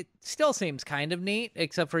 It still seems kind of neat,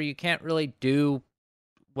 except for you can't really do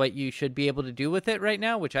what you should be able to do with it right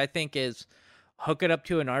now, which I think is hook it up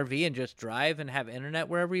to an RV and just drive and have internet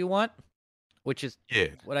wherever you want, which is Yeah.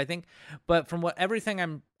 what I think. But from what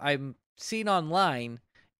everything I'm seeing online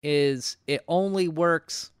is it only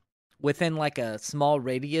works within like a small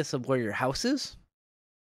radius of where your house is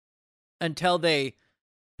until they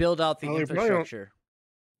build out the Well, they probably don't- infrastructure.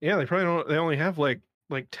 Yeah, they probably don't. They only have like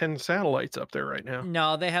 10 satellites up there right now.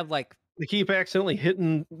 No, they have like They keep accidentally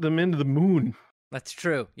hitting them into the moon. that's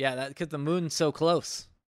true. Yeah, that because the moon's so close.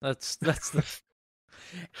 That's the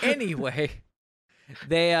anyway.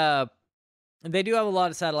 They do have a lot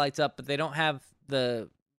of satellites up, but they don't have the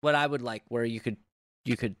what I would like where you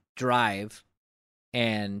could drive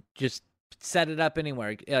and just set it up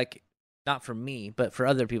anywhere. Like not for me, but for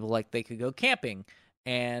other people, like they could go camping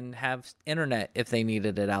and have internet if they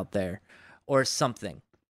needed it out there or something.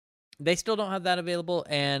 They still don't have that available,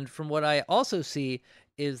 and from what I also see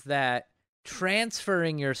is that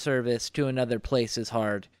transferring your service to another place is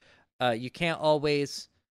hard. You can't always,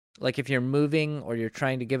 like if you're moving or you're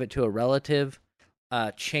trying to give it to a relative,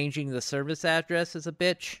 changing the service address is a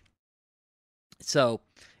bitch. So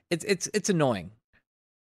it's annoying.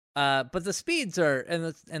 But the speeds are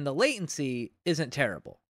and the latency isn't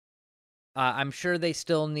terrible. I'm sure they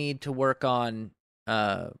still need to work on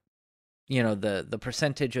the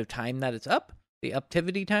percentage of time that it's up, the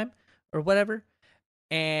uptivity time or whatever.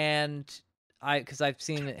 And because I've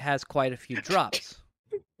seen it has quite a few drops.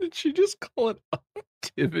 Did she just call it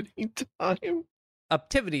activity time?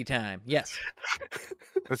 Uptivity time, yes.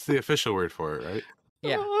 That's the official word for it, right?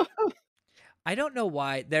 Yeah. I don't know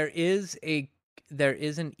why there is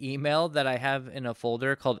an email that I have in a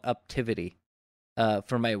folder called Uptivity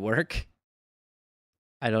for my work.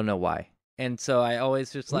 I don't know why. And so I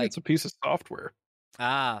always just like it's a piece of software.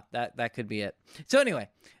 that could be it. So anyway,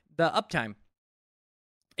 the uptime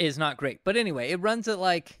is not great. But anyway, it runs at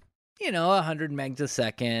like, 100 megs a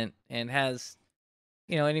second and has,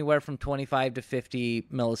 anywhere from 25 to 50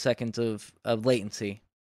 milliseconds of latency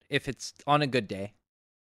if it's on a good day.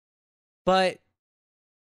 But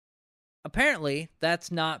apparently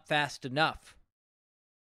that's not fast enough.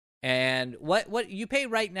 And what you pay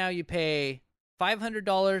right now, you pay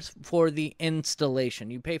 $500 for the installation.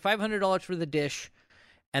 You pay $500 for the dish,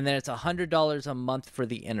 and then it's $100 a month for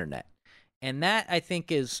the internet. And that, I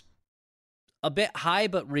think, is a bit high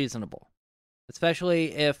but reasonable,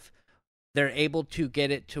 especially if they're able to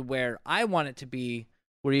get it to where I want it to be,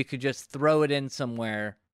 where you could just throw it in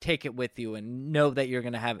somewhere, take it with you, and know that you're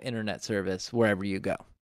going to have internet service wherever you go.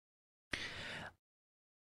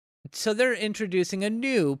 So they're introducing a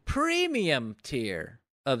new premium tier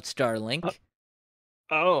of Starlink.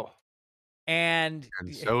 Oh. And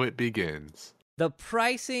so it begins. the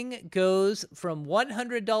pricing goes from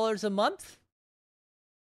 $100 a month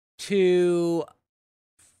to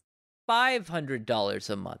 $500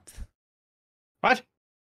 a month. What?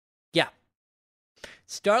 Yeah.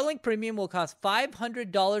 Starlink Premium will cost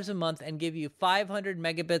 $500 a month and give you 500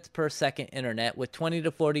 megabits per second internet with 20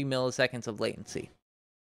 to 40 milliseconds of latency.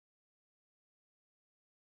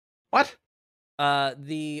 What?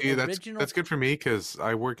 The Yeah, original that's good for me because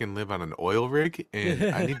I work and live on an oil rig and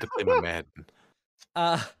I need to play my Madden.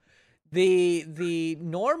 The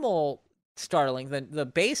normal Starlink, the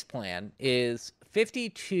base plan is 50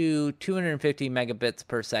 to 250 megabits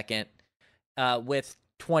per second with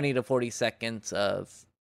 20 to 40 seconds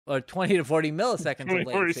or 20 to 40 milliseconds of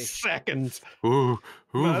 24 latency. seconds. Ooh,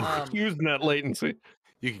 ooh. Not using that latency.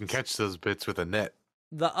 You can catch those bits with a net.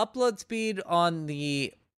 The upload speed on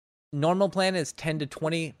the normal plan is 10 to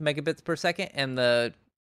 20 megabits per second, and the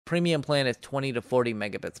premium plan is 20 to 40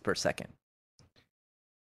 megabits per second.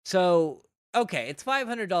 So, okay, it's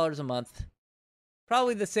 $500 a month.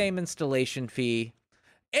 Probably the same installation fee.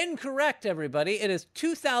 Incorrect, everybody. It is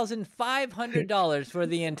 $2,500 for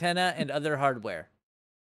the antenna and other hardware.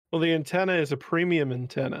 Well, the antenna is a premium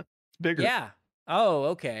antenna. It's bigger. Yeah. Oh,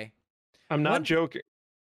 okay. I'm not One- joking.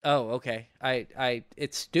 Oh, okay.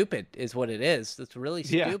 It's stupid, is what it is. It's really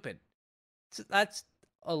Yeah. stupid. That's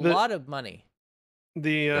a lot of money.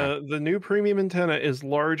 The new premium antenna is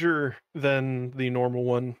larger than the normal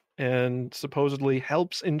one and supposedly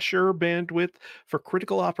helps ensure bandwidth for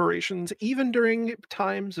critical operations even during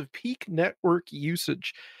times of peak network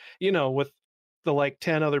usage. With the like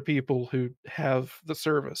 10 other people who have the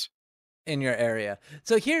service In your area.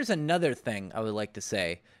 So here's another thing I would like to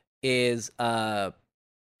say is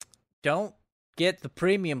don't get the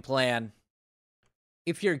premium plan.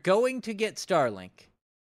 If you're going to get Starlink,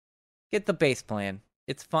 get the base plan.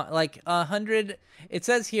 It's fun. Like 100, it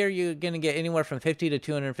says here you're going to get anywhere from 50 to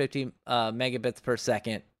 250 megabits per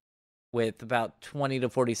second with about 20 to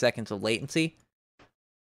 40 seconds of latency.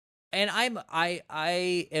 And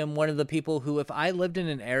I am one of the people who, if I lived in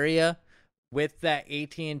an area with that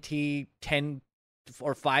AT&T 10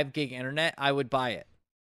 or 5 gig internet, I would buy it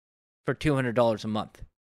for $200 a month.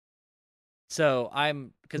 So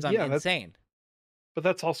because I'm insane. But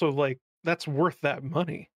that's also that's worth that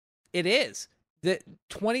money. It is. The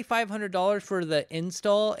 $2,500 for the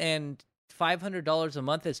install and $500 a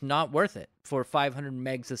month is not worth it for 500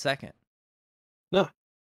 megs a second. No.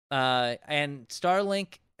 And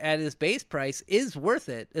Starlink at its base price is worth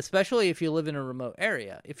it, especially if you live in a remote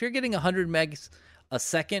area. If you're getting 100 megs a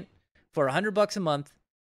second for $100 a month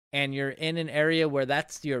and you're in an area where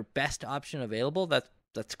that's your best option available,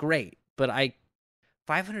 that's great. But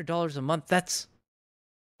 $500 a month, that's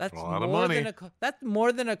a lot of money. That's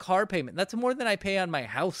more than a car payment. That's more than I pay on my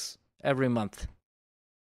house every month.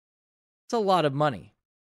 It's a lot of money.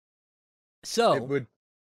 So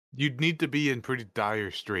you'd need to be in pretty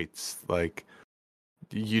dire straits. Like,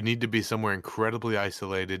 you need to be somewhere incredibly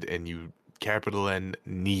isolated, and you, capital N,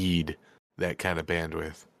 need that kind of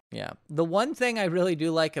bandwidth. Yeah. The one thing I really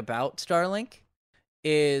do like about Starlink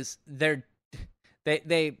is they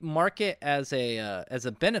market as a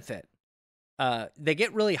benefit. They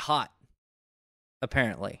get really hot,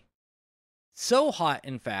 apparently. So hot,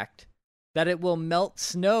 in fact, that it will melt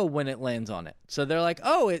snow when it lands on it. So they're like,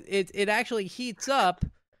 oh, it actually heats up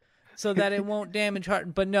so that it won't damage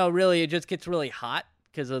heart. But no, really, it just gets really hot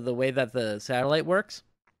because of the way that the satellite works,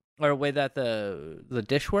 or the way that the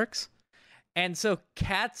dish works. And so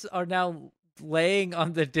cats are now laying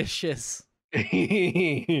on the dishes.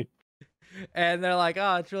 And they're like,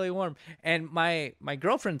 oh, it's really warm. And my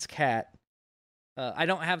girlfriend's cat, I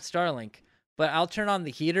don't have Starlink, but I'll turn on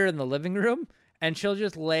the heater in the living room, and she'll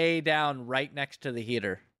just lay down right next to the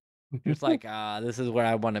heater. It's like, this is where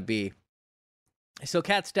I want to be. So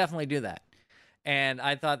cats definitely do that. And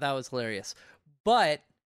I thought that was hilarious. But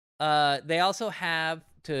they also have,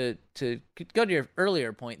 to go to your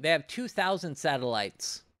earlier point, they have 2,000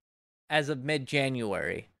 satellites as of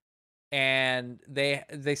mid-January. And they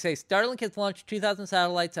say Starlink has launched 2,000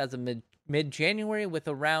 satellites as of mid-January with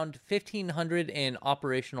around 1,500 in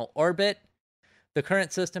operational orbit. The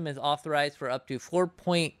current system is authorized for up to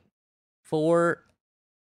 4.4.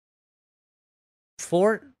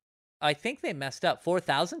 I think they messed up.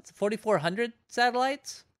 4,400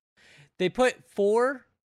 satellites. They put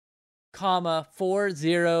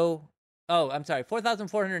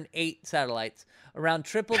 4,408 satellites, around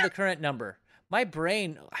triple the current number. My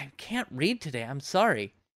brain, I can't read today. I'm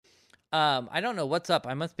sorry. I don't know what's up.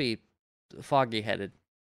 I must be foggy headed.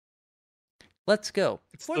 Let's go.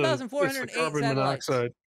 4,408 carbon satellites.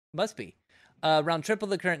 monoxide. Must be. Around triple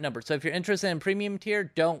the current number. So if you're interested in premium tier,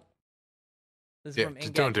 don't. This is from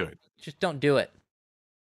just don't do it. Just don't do it.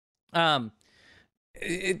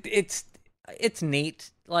 It's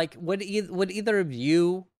neat. Like, would either of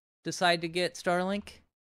you decide to get Starlink?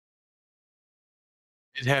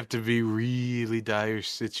 It'd have to be really dire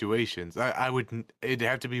situations. It'd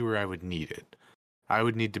have to be where I would need it. I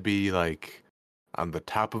would need to be like on the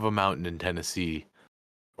top of a mountain in Tennessee,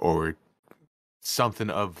 or something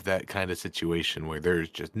of that kind of situation where there's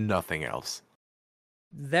just nothing else.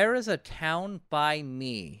 There is a town by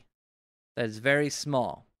me that is very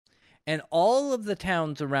small, and all of the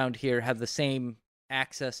towns around here have the same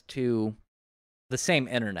access to the same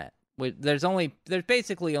internet, There's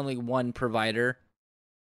basically only one provider,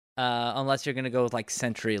 unless you're going to go with like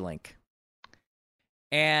CenturyLink.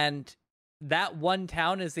 And that one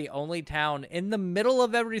town is the only town in the middle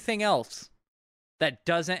of everything else that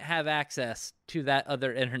doesn't have access to that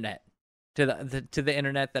other internet, to the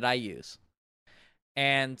internet that I use.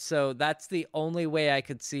 And so that's the only way I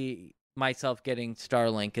could see myself getting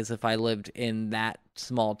Starlink, is if I lived in that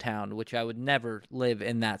small town, which I would never live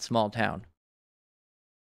in that small town.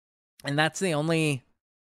 And that's the only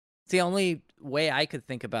way I could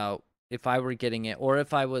think about if I were getting it, or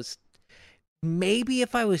if I was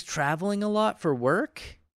traveling a lot for work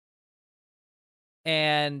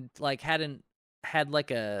and like had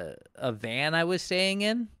like a van I was staying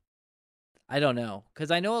in. I don't know,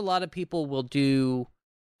 because I know a lot of people will do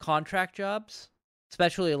contract jobs,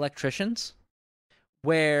 especially electricians,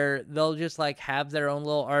 where they'll just like have their own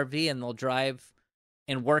little RV and they'll drive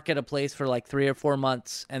and work at a place for like 3 or 4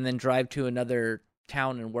 months, and then drive to another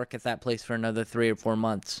town and work at that place for another 3 or 4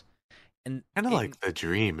 months. And Kind of like the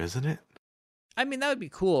dream, isn't it? I mean, that would be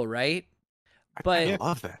cool, right? But I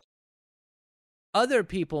love that. other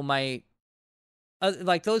people might,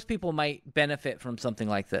 like those people might benefit from something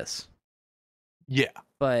like this. Yeah.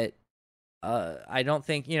 But I don't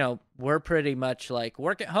think, we're pretty much like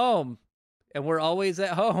work at home, and we're always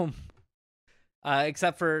at home.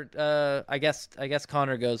 Except for I guess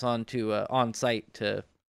Connor goes on to on site to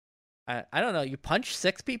I don't know, you punch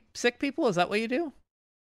sick people? Is that what you do?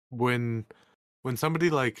 When somebody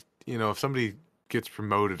like, if somebody gets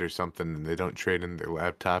promoted or something and they don't trade in their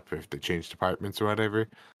laptop, or if they change departments or whatever,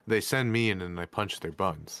 they send me in and I punch their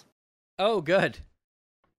buns. Oh, good.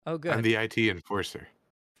 Oh, good. I'm the IT enforcer.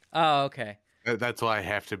 Oh, okay. That's why I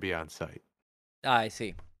have to be on site. I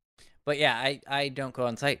see. But yeah, I don't go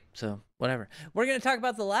on site, so whatever. We're going to talk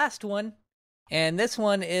about the last one, and this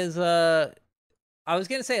one is, I was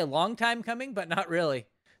going to say a long time coming, but not really.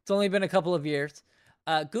 It's only been a couple of years.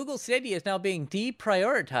 Google Stadia is now being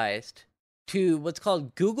deprioritized to what's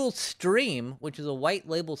called Google Stream, which is a white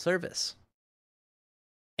label service.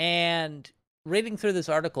 And reading through this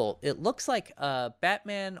article, it looks like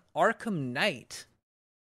Batman Arkham Knight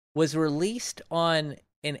was released on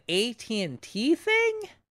an AT&T thing.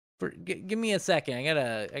 Give me a second. I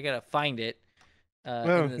gotta find it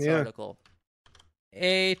in this article.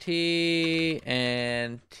 AT&T.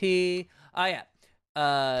 Oh yeah.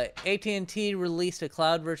 AT&T released a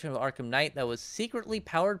cloud version of Arkham Knight that was secretly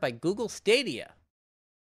powered by Google Stadia.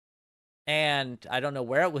 And I don't know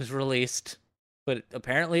where it was released, but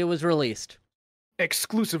apparently it was released.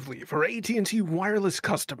 Exclusively for AT&T wireless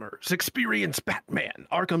customers, experience Batman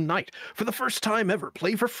Arkham Knight for the first time ever.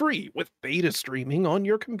 Play for free with beta streaming on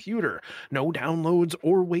your computer. No downloads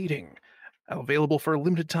or waiting. Available for a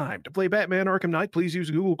limited time. To play Batman Arkham Knight, please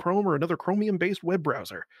use Google Chrome or another Chromium-based web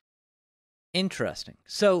browser. Interesting.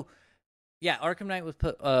 So, yeah, Arkham Knight was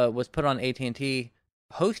put on AT&T,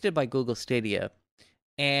 hosted by Google Stadia,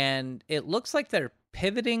 and it looks like they're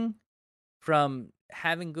pivoting from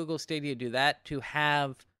having Google Stadia do that to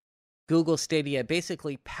have Google Stadia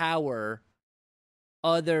basically power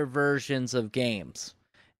other versions of games.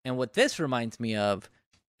 And what this reminds me of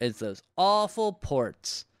is those awful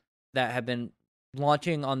ports that have been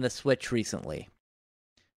launching on the Switch recently.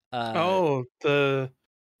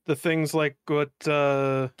 The things like what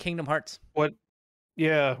Kingdom Hearts. What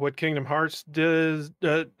Kingdom Hearts is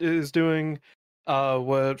doing,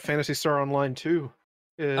 what Phantasy Star Online 2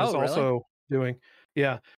 is also doing.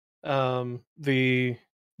 Yeah. The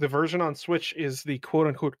version on Switch is the quote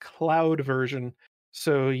unquote cloud version.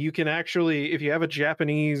 So you can actually, if you have a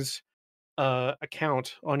Japanese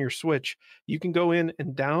account on your Switch, you can go in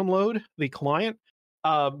and download the client.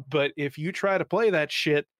 But if you try to play that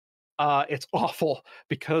shit, it's awful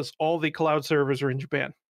because all the cloud servers are in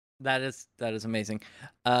Japan. That is amazing.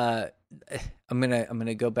 I'm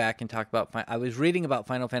gonna go back and talk about. I was reading about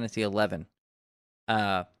Final Fantasy XI,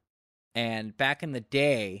 and back in the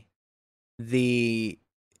day,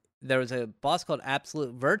 there was a boss called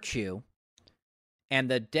Absolute Virtue, and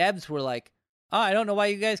the devs were like, "Oh, I don't know why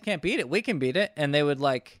you guys can't beat it. We can beat it," and they would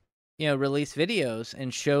release videos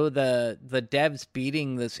and show the devs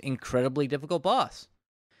beating this incredibly difficult boss.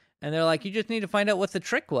 And they're like, you just need to find out what the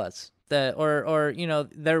trick was, this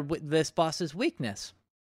boss's weakness.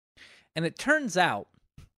 And it turns out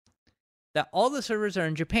that all the servers are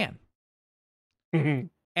in Japan. Mm-hmm.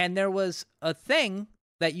 And there was a thing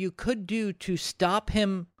that you could do to stop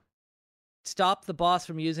the boss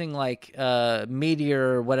from using Meteor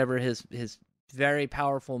or whatever his very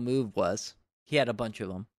powerful move was. He had a bunch of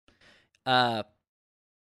them.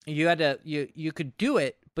 You could do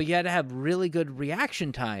it, but you had to have really good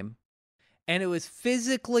reaction time, and it was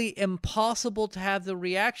physically impossible to have the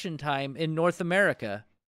reaction time in North America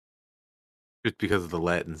Just because of the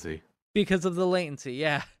latency. because of the latency.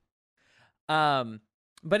 Yeah.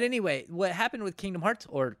 But anyway, what happened with Kingdom Hearts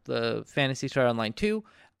or the Phantasy Star Online 2?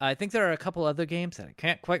 I think there are a couple other games that I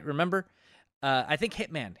can't quite remember. I think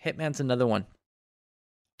Hitman's another one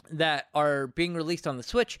that are being released on the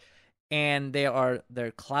Switch, and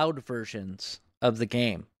they're cloud versions of the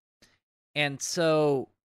game. And so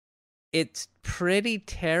it's pretty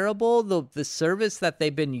terrible. The service that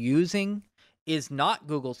they've been using is not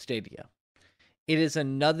Google Stadia. It's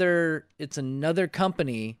another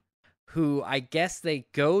company who I guess they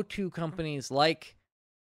go to companies like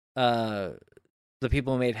the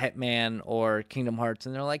people who made Hitman or Kingdom Hearts,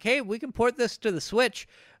 and they're like, hey, we can port this to the Switch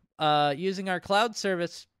using our cloud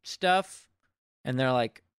service stuff. And they're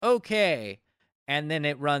like, okay. And then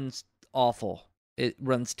it runs awful. It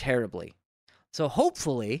runs terribly. So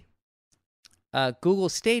hopefully, Google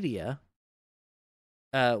Stadia,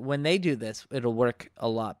 when they do this, it'll work a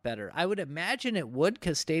lot better. I would imagine it would,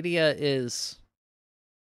 because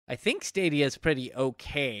I think Stadia is pretty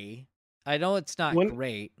okay. I know it's not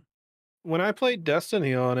great. When I played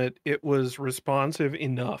Destiny on it, it was responsive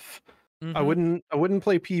enough. Mhm. I wouldn't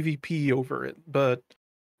play PvP over it, but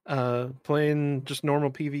playing just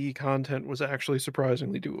normal PvE content was actually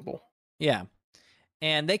surprisingly doable. Yeah.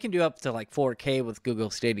 And they can do up to like 4K with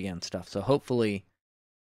Google Stadia and stuff. So hopefully,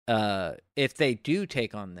 if they do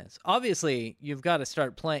take on this, obviously you've got to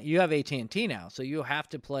start playing. You have AT&T now, so you have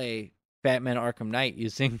to play Batman Arkham Knight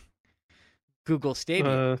using Google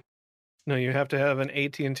Stadia. No, you have to have an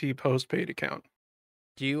AT&T postpaid account.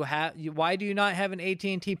 Why do you not have an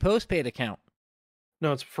AT&T postpaid account?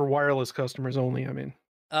 No, it's for wireless customers only, I mean.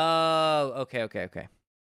 Oh, okay.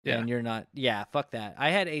 Yeah. And you're not. Yeah, fuck that.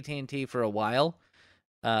 I had AT&T for a while,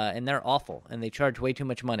 and they're awful, and they charge way too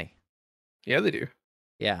much money. Yeah, they do.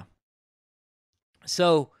 Yeah.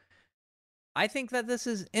 So I think that this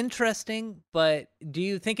is interesting, but do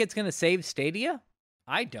you think it's going to save Stadia?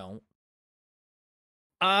 I don't.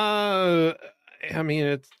 I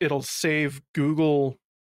mean, it'll save Google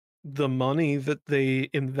the money that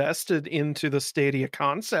they invested into the Stadia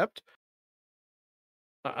concept.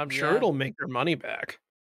 I'm sure it'll make their money back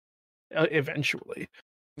eventually.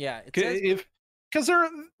 Yeah, Because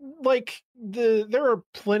there are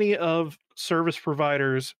plenty of service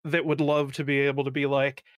providers that would love to be able to be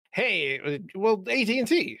like, hey, well,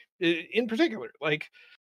 AT&T in particular, like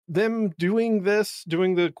them doing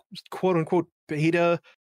the quote unquote beta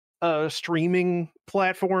streaming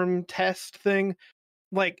platform test thing,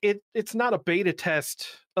 like it's not a beta test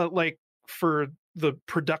like for the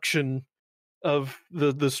production of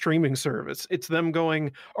the streaming service. It's them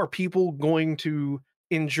going, are people going to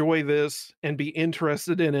enjoy this and be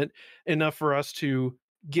interested in it enough for us to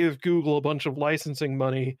give Google a bunch of licensing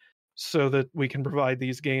money so that we can provide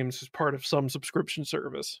these games as part of some subscription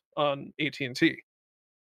service on AT&T?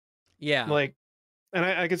 Yeah. Like, and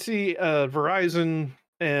I could see Verizon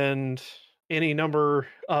and any number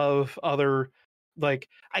of other, like,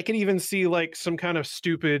 I could even see like some kind of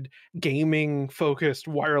stupid gaming focused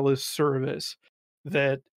wireless service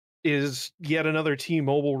that is yet another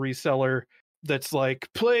T-Mobile reseller that's like,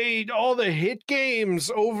 played all the hit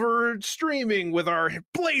games over streaming with our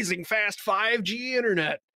blazing fast 5G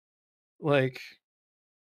internet. Like,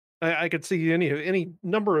 I could see any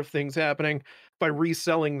number of things happening by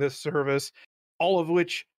reselling this service, all of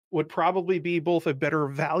which would probably be both a better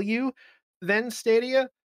value than Stadia,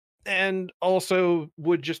 and also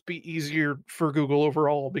would just be easier for Google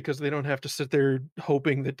overall because they don't have to sit there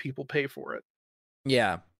hoping that people pay for it.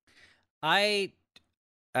 Yeah. I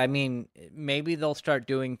mean, maybe they'll start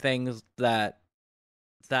doing things that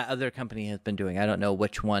other company has been doing. I don't know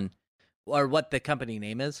which one or what the company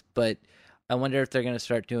name is, but I wonder if they're going to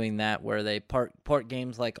start doing that where they port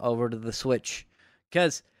games like over to the Switch.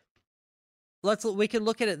 Because we can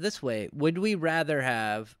look at it this way: would we rather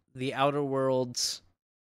have the Outer Worlds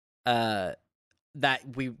that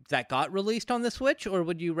got released on the Switch, or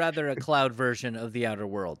would you rather a cloud version of the Outer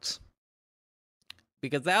Worlds?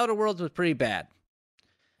 Because the Outer Worlds was pretty bad.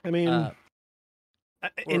 I mean,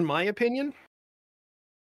 in my opinion,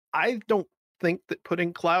 I don't think that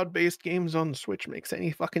putting cloud-based games on the Switch makes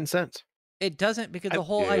any fucking sense. It doesn't, because the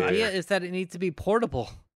whole idea is that it needs to be portable.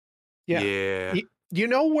 Yeah. You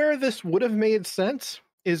know where this would have made sense?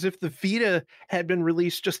 Is if the Vita had been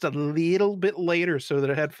released just a little bit later so that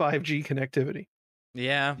it had 5G connectivity.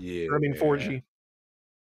 Yeah. Or, I mean 4G.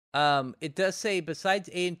 It does say, besides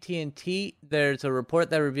AT&T, there's a report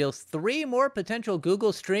that reveals 3 more potential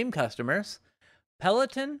Google Stream customers: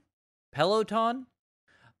 Peloton, Capcom,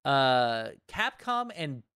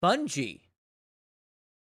 and Bungie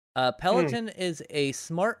Peloton is a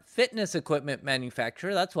smart fitness equipment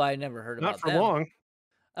manufacturer. That's why I never heard Not about for them. long.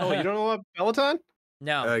 Oh, you don't know about Peloton?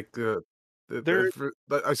 No. Like They're-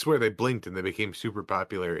 I swear they blinked and they became super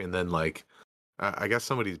popular, and then like I guess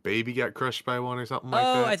somebody's baby got crushed by one or something like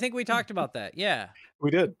Oh, that. I think we talked about that. Yeah.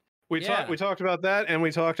 We did. Yeah. We talked about that, and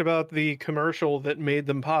we talked about the commercial that made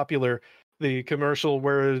them popular. The commercial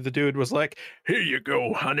where the dude was like, "Here you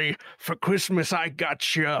go, honey. For Christmas, I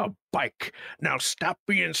got you a bike. Now stop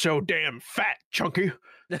being so damn fat, chunky."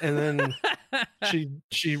 And then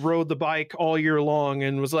she rode the bike all year long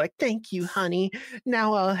and was like, "Thank you, honey.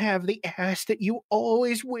 Now I'll have the ass that you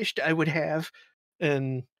always wished I would have."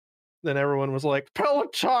 And then everyone was like,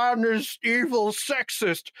 "Peloton is evil,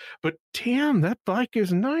 sexist." But damn, that bike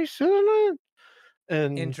is nice, isn't it?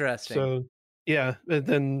 And Interesting. so, yeah. And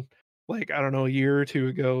then, like, I don't know, a year or two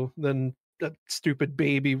ago, then that stupid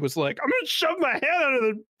baby was like, "I'm gonna shove my head out of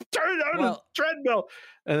the treadmill,"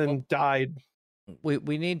 and then died.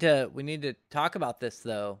 We need to talk about this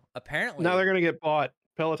though. Apparently, Now they're gonna get bought.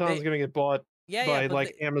 Peloton's gonna get bought by but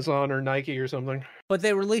like Amazon or Nike or something. But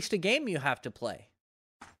they released a game you have to play.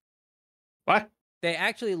 What? They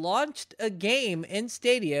actually launched a game in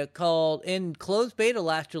Stadia called in closed beta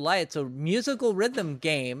last July. It's a musical rhythm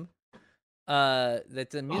game.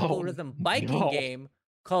 That's a musical rhythm biking game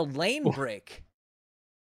called Lane Break.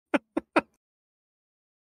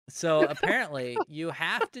 So apparently you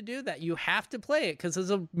have to do that. You have to play it because it's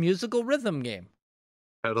a musical rhythm game.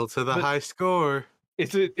 Pedal to the high score.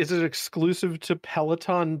 Is it exclusive to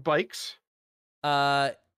Peloton bikes?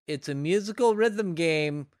 It's a musical rhythm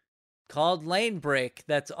game called Lane Break.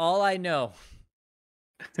 That's all I know.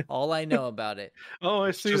 All I know about it. Oh,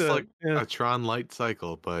 I see Just that. like a Tron light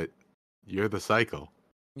cycle, but you're the cycle.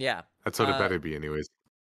 Yeah. That's what it better be anyways.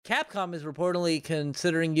 Capcom is reportedly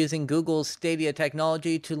considering using Google's Stadia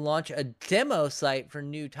technology to launch a demo site for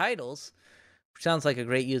new titles, which sounds like a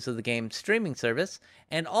great use of the game's streaming service.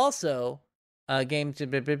 And also, games... Nope,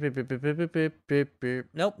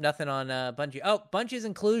 nothing on Bungie. Oh, Bungie's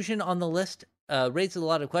inclusion on the list raises a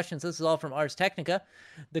lot of questions. This is all from Ars Technica.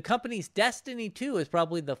 The company's Destiny 2 is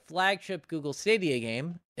probably the flagship Google Stadia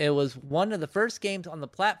game. It was one of the first games on the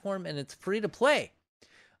platform, and it's free to play.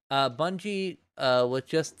 Bungie was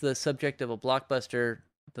just the subject of a blockbuster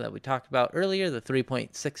that we talked about earlier, the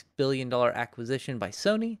 $3.6 billion acquisition by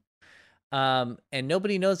Sony. And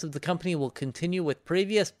nobody knows if the company will continue with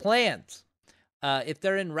previous plans. If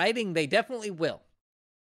they're in writing, they definitely will.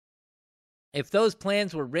 If those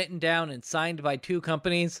plans were written down and signed by two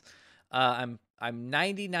companies, I'm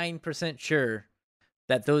 99% sure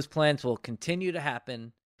that those plans will continue to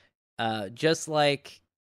happen, just like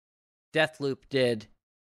Deathloop did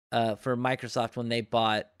for Microsoft when they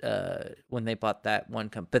bought that one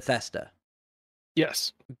Bethesda.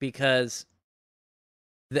 Yes, because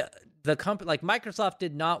the company, like Microsoft,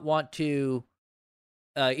 did not want to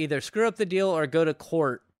either screw up the deal or go to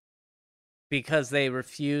court because they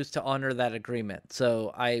refused to honor that agreement.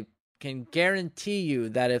 So I can guarantee you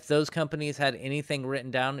that if those companies had anything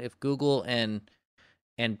written down, if Google and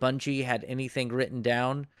Bungie had anything written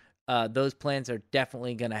down, those plans are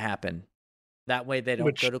definitely going to happen. That way they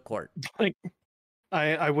don't go to court. Like,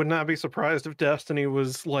 I would not be surprised if Destiny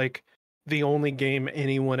was like the only game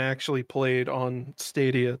anyone actually played on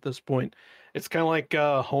Stadia at this point. It's kind of like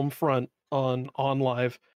Homefront on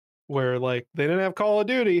OnLive, where like they didn't have Call of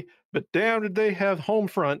Duty, but damn did they have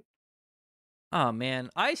Homefront. Oh man,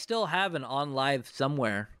 I still have an OnLive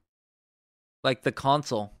somewhere, like the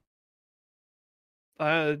console.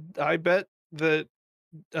 I bet that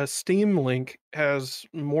a Steam Link has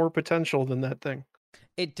more potential than that thing.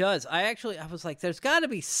 It does. I was like, there's got to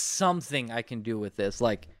be something I can do with this,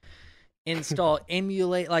 like install,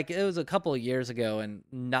 emulate. Like it was a couple of years ago, and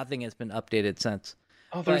nothing has been updated since.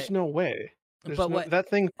 Oh, there's no way. That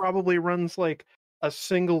thing probably runs like a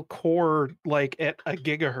single core, like at a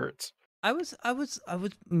gigahertz. I was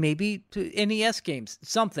maybe to NES games,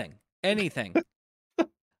 something, anything.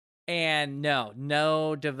 And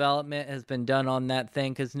no development has been done on that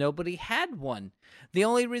thing because nobody had one. The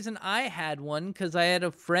only reason I had one because I had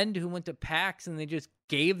a friend who went to PAX and they just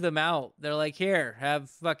gave them out. They're like, here, have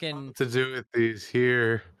fucking... What to do with these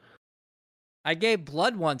here? I gave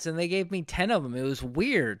blood once and they gave me 10 of them. It was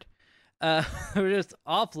weird. They were just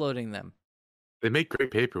offloading them. They make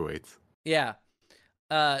great paperweights. Yeah.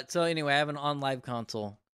 So anyway, I have an OnLive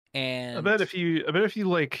console, and I bet if you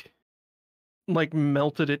like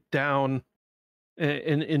melted it down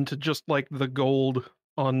into just like the gold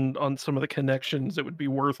on some of the connections, it would be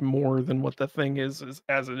worth more than what the thing is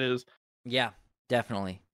as it is. Yeah,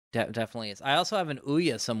 definitely. Definitely is. I also have an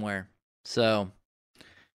Ouya somewhere. So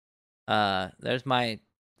there's my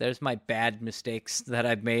There's my bad mistakes that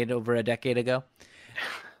I've made over a decade ago.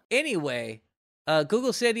 Anyway,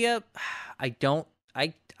 Google Stadia, I don't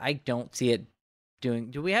see it doing.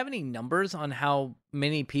 Do we have any numbers on how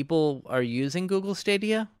many people are using Google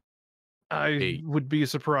Stadia? I Hey. would be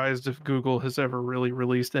surprised if Google has ever really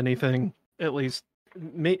released anything. At least,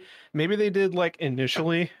 maybe they did like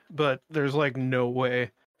initially, but there's like no way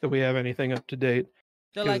that we have anything up to date.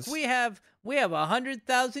 They're like, 'Cause- we have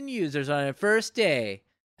 100,000 users on our first day,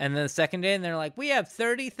 and then the second day, and they're like, we have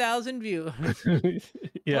 30,000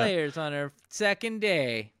 yeah, players on our second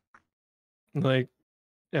day. like,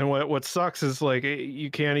 and what sucks is like you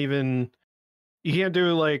can't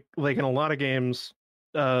do like in a lot of games,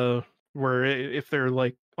 where if they're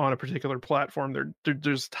like on a particular platform, they're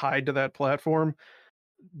just tied to that platform.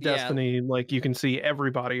 Yeah. Destiny, like you can see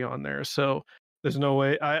everybody on there, so there's no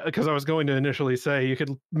way. Because I was going to initially say you could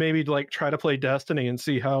maybe like try to play Destiny and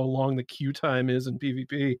see how long the queue time is in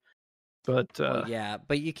PvP, but Well, yeah,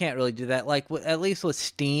 but you can't really do that. Like at least with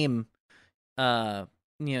Steam,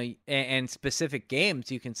 and specific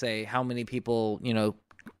games, you can say how many people,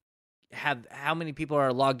 how many people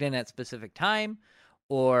are logged in at specific time,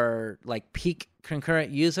 or like peak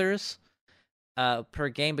concurrent users per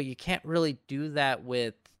game. But you can't really do that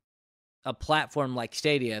with a platform like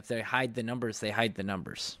Stadia. If they hide the numbers, they hide the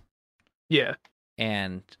numbers. yeah,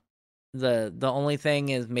 And the only thing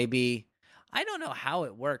is maybe I don't know how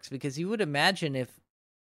it works, because you would imagine if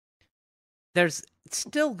there's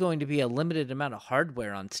still going to be a limited amount of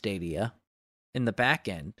hardware on Stadia in the back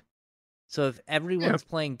end. So if everyone's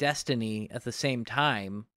playing Destiny at the same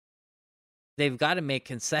time, they've got to make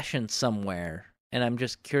concessions somewhere. And I'm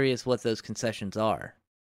just curious what those concessions are.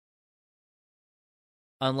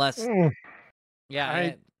 Unless, yeah,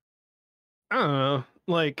 I don't know.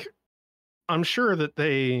 Like, I'm sure that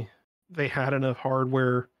they had enough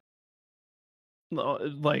hardware.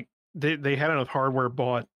 Like they had enough hardware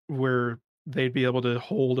bought where they'd be able to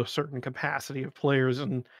hold a certain capacity of players,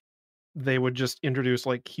 and they would just introduce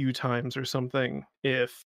like queue times or something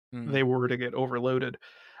if they were to get overloaded.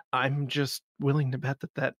 I'm just willing to bet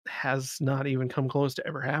that has not even come close to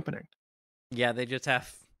ever happening. yeah, they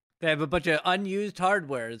have a bunch of unused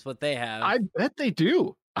hardware is what they have. I bet they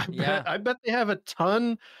do. Yeah. I bet they have a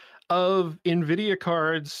ton of Nvidia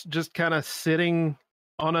cards just kind of sitting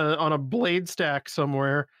on a blade stack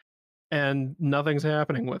somewhere, and nothing's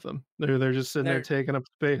happening with them. They're just sitting there They're- taking up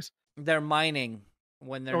space. They're mining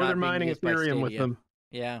when they're Or not they're being mining used by Ethereum with Stadia. them.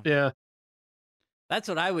 Yeah. Yeah. That's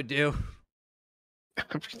what I would do.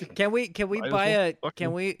 Can we Might as buy well a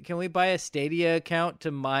fucking- can we buy a Stadia account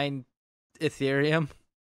to mine Ethereum?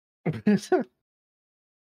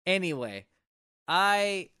 Anyway,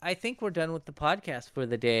 I think we're done with the podcast for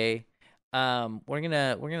the day. We're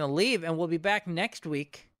gonna leave, and we'll be back next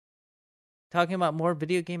week talking about more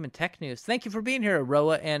video game and tech news. Thank you for being here,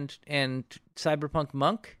 Aroa and Cyberpunk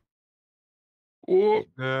Monk.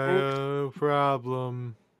 No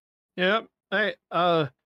problem. Yep. Hey,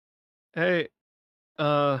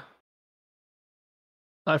 I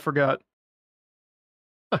forgot.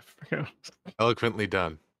 Eloquently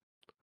done.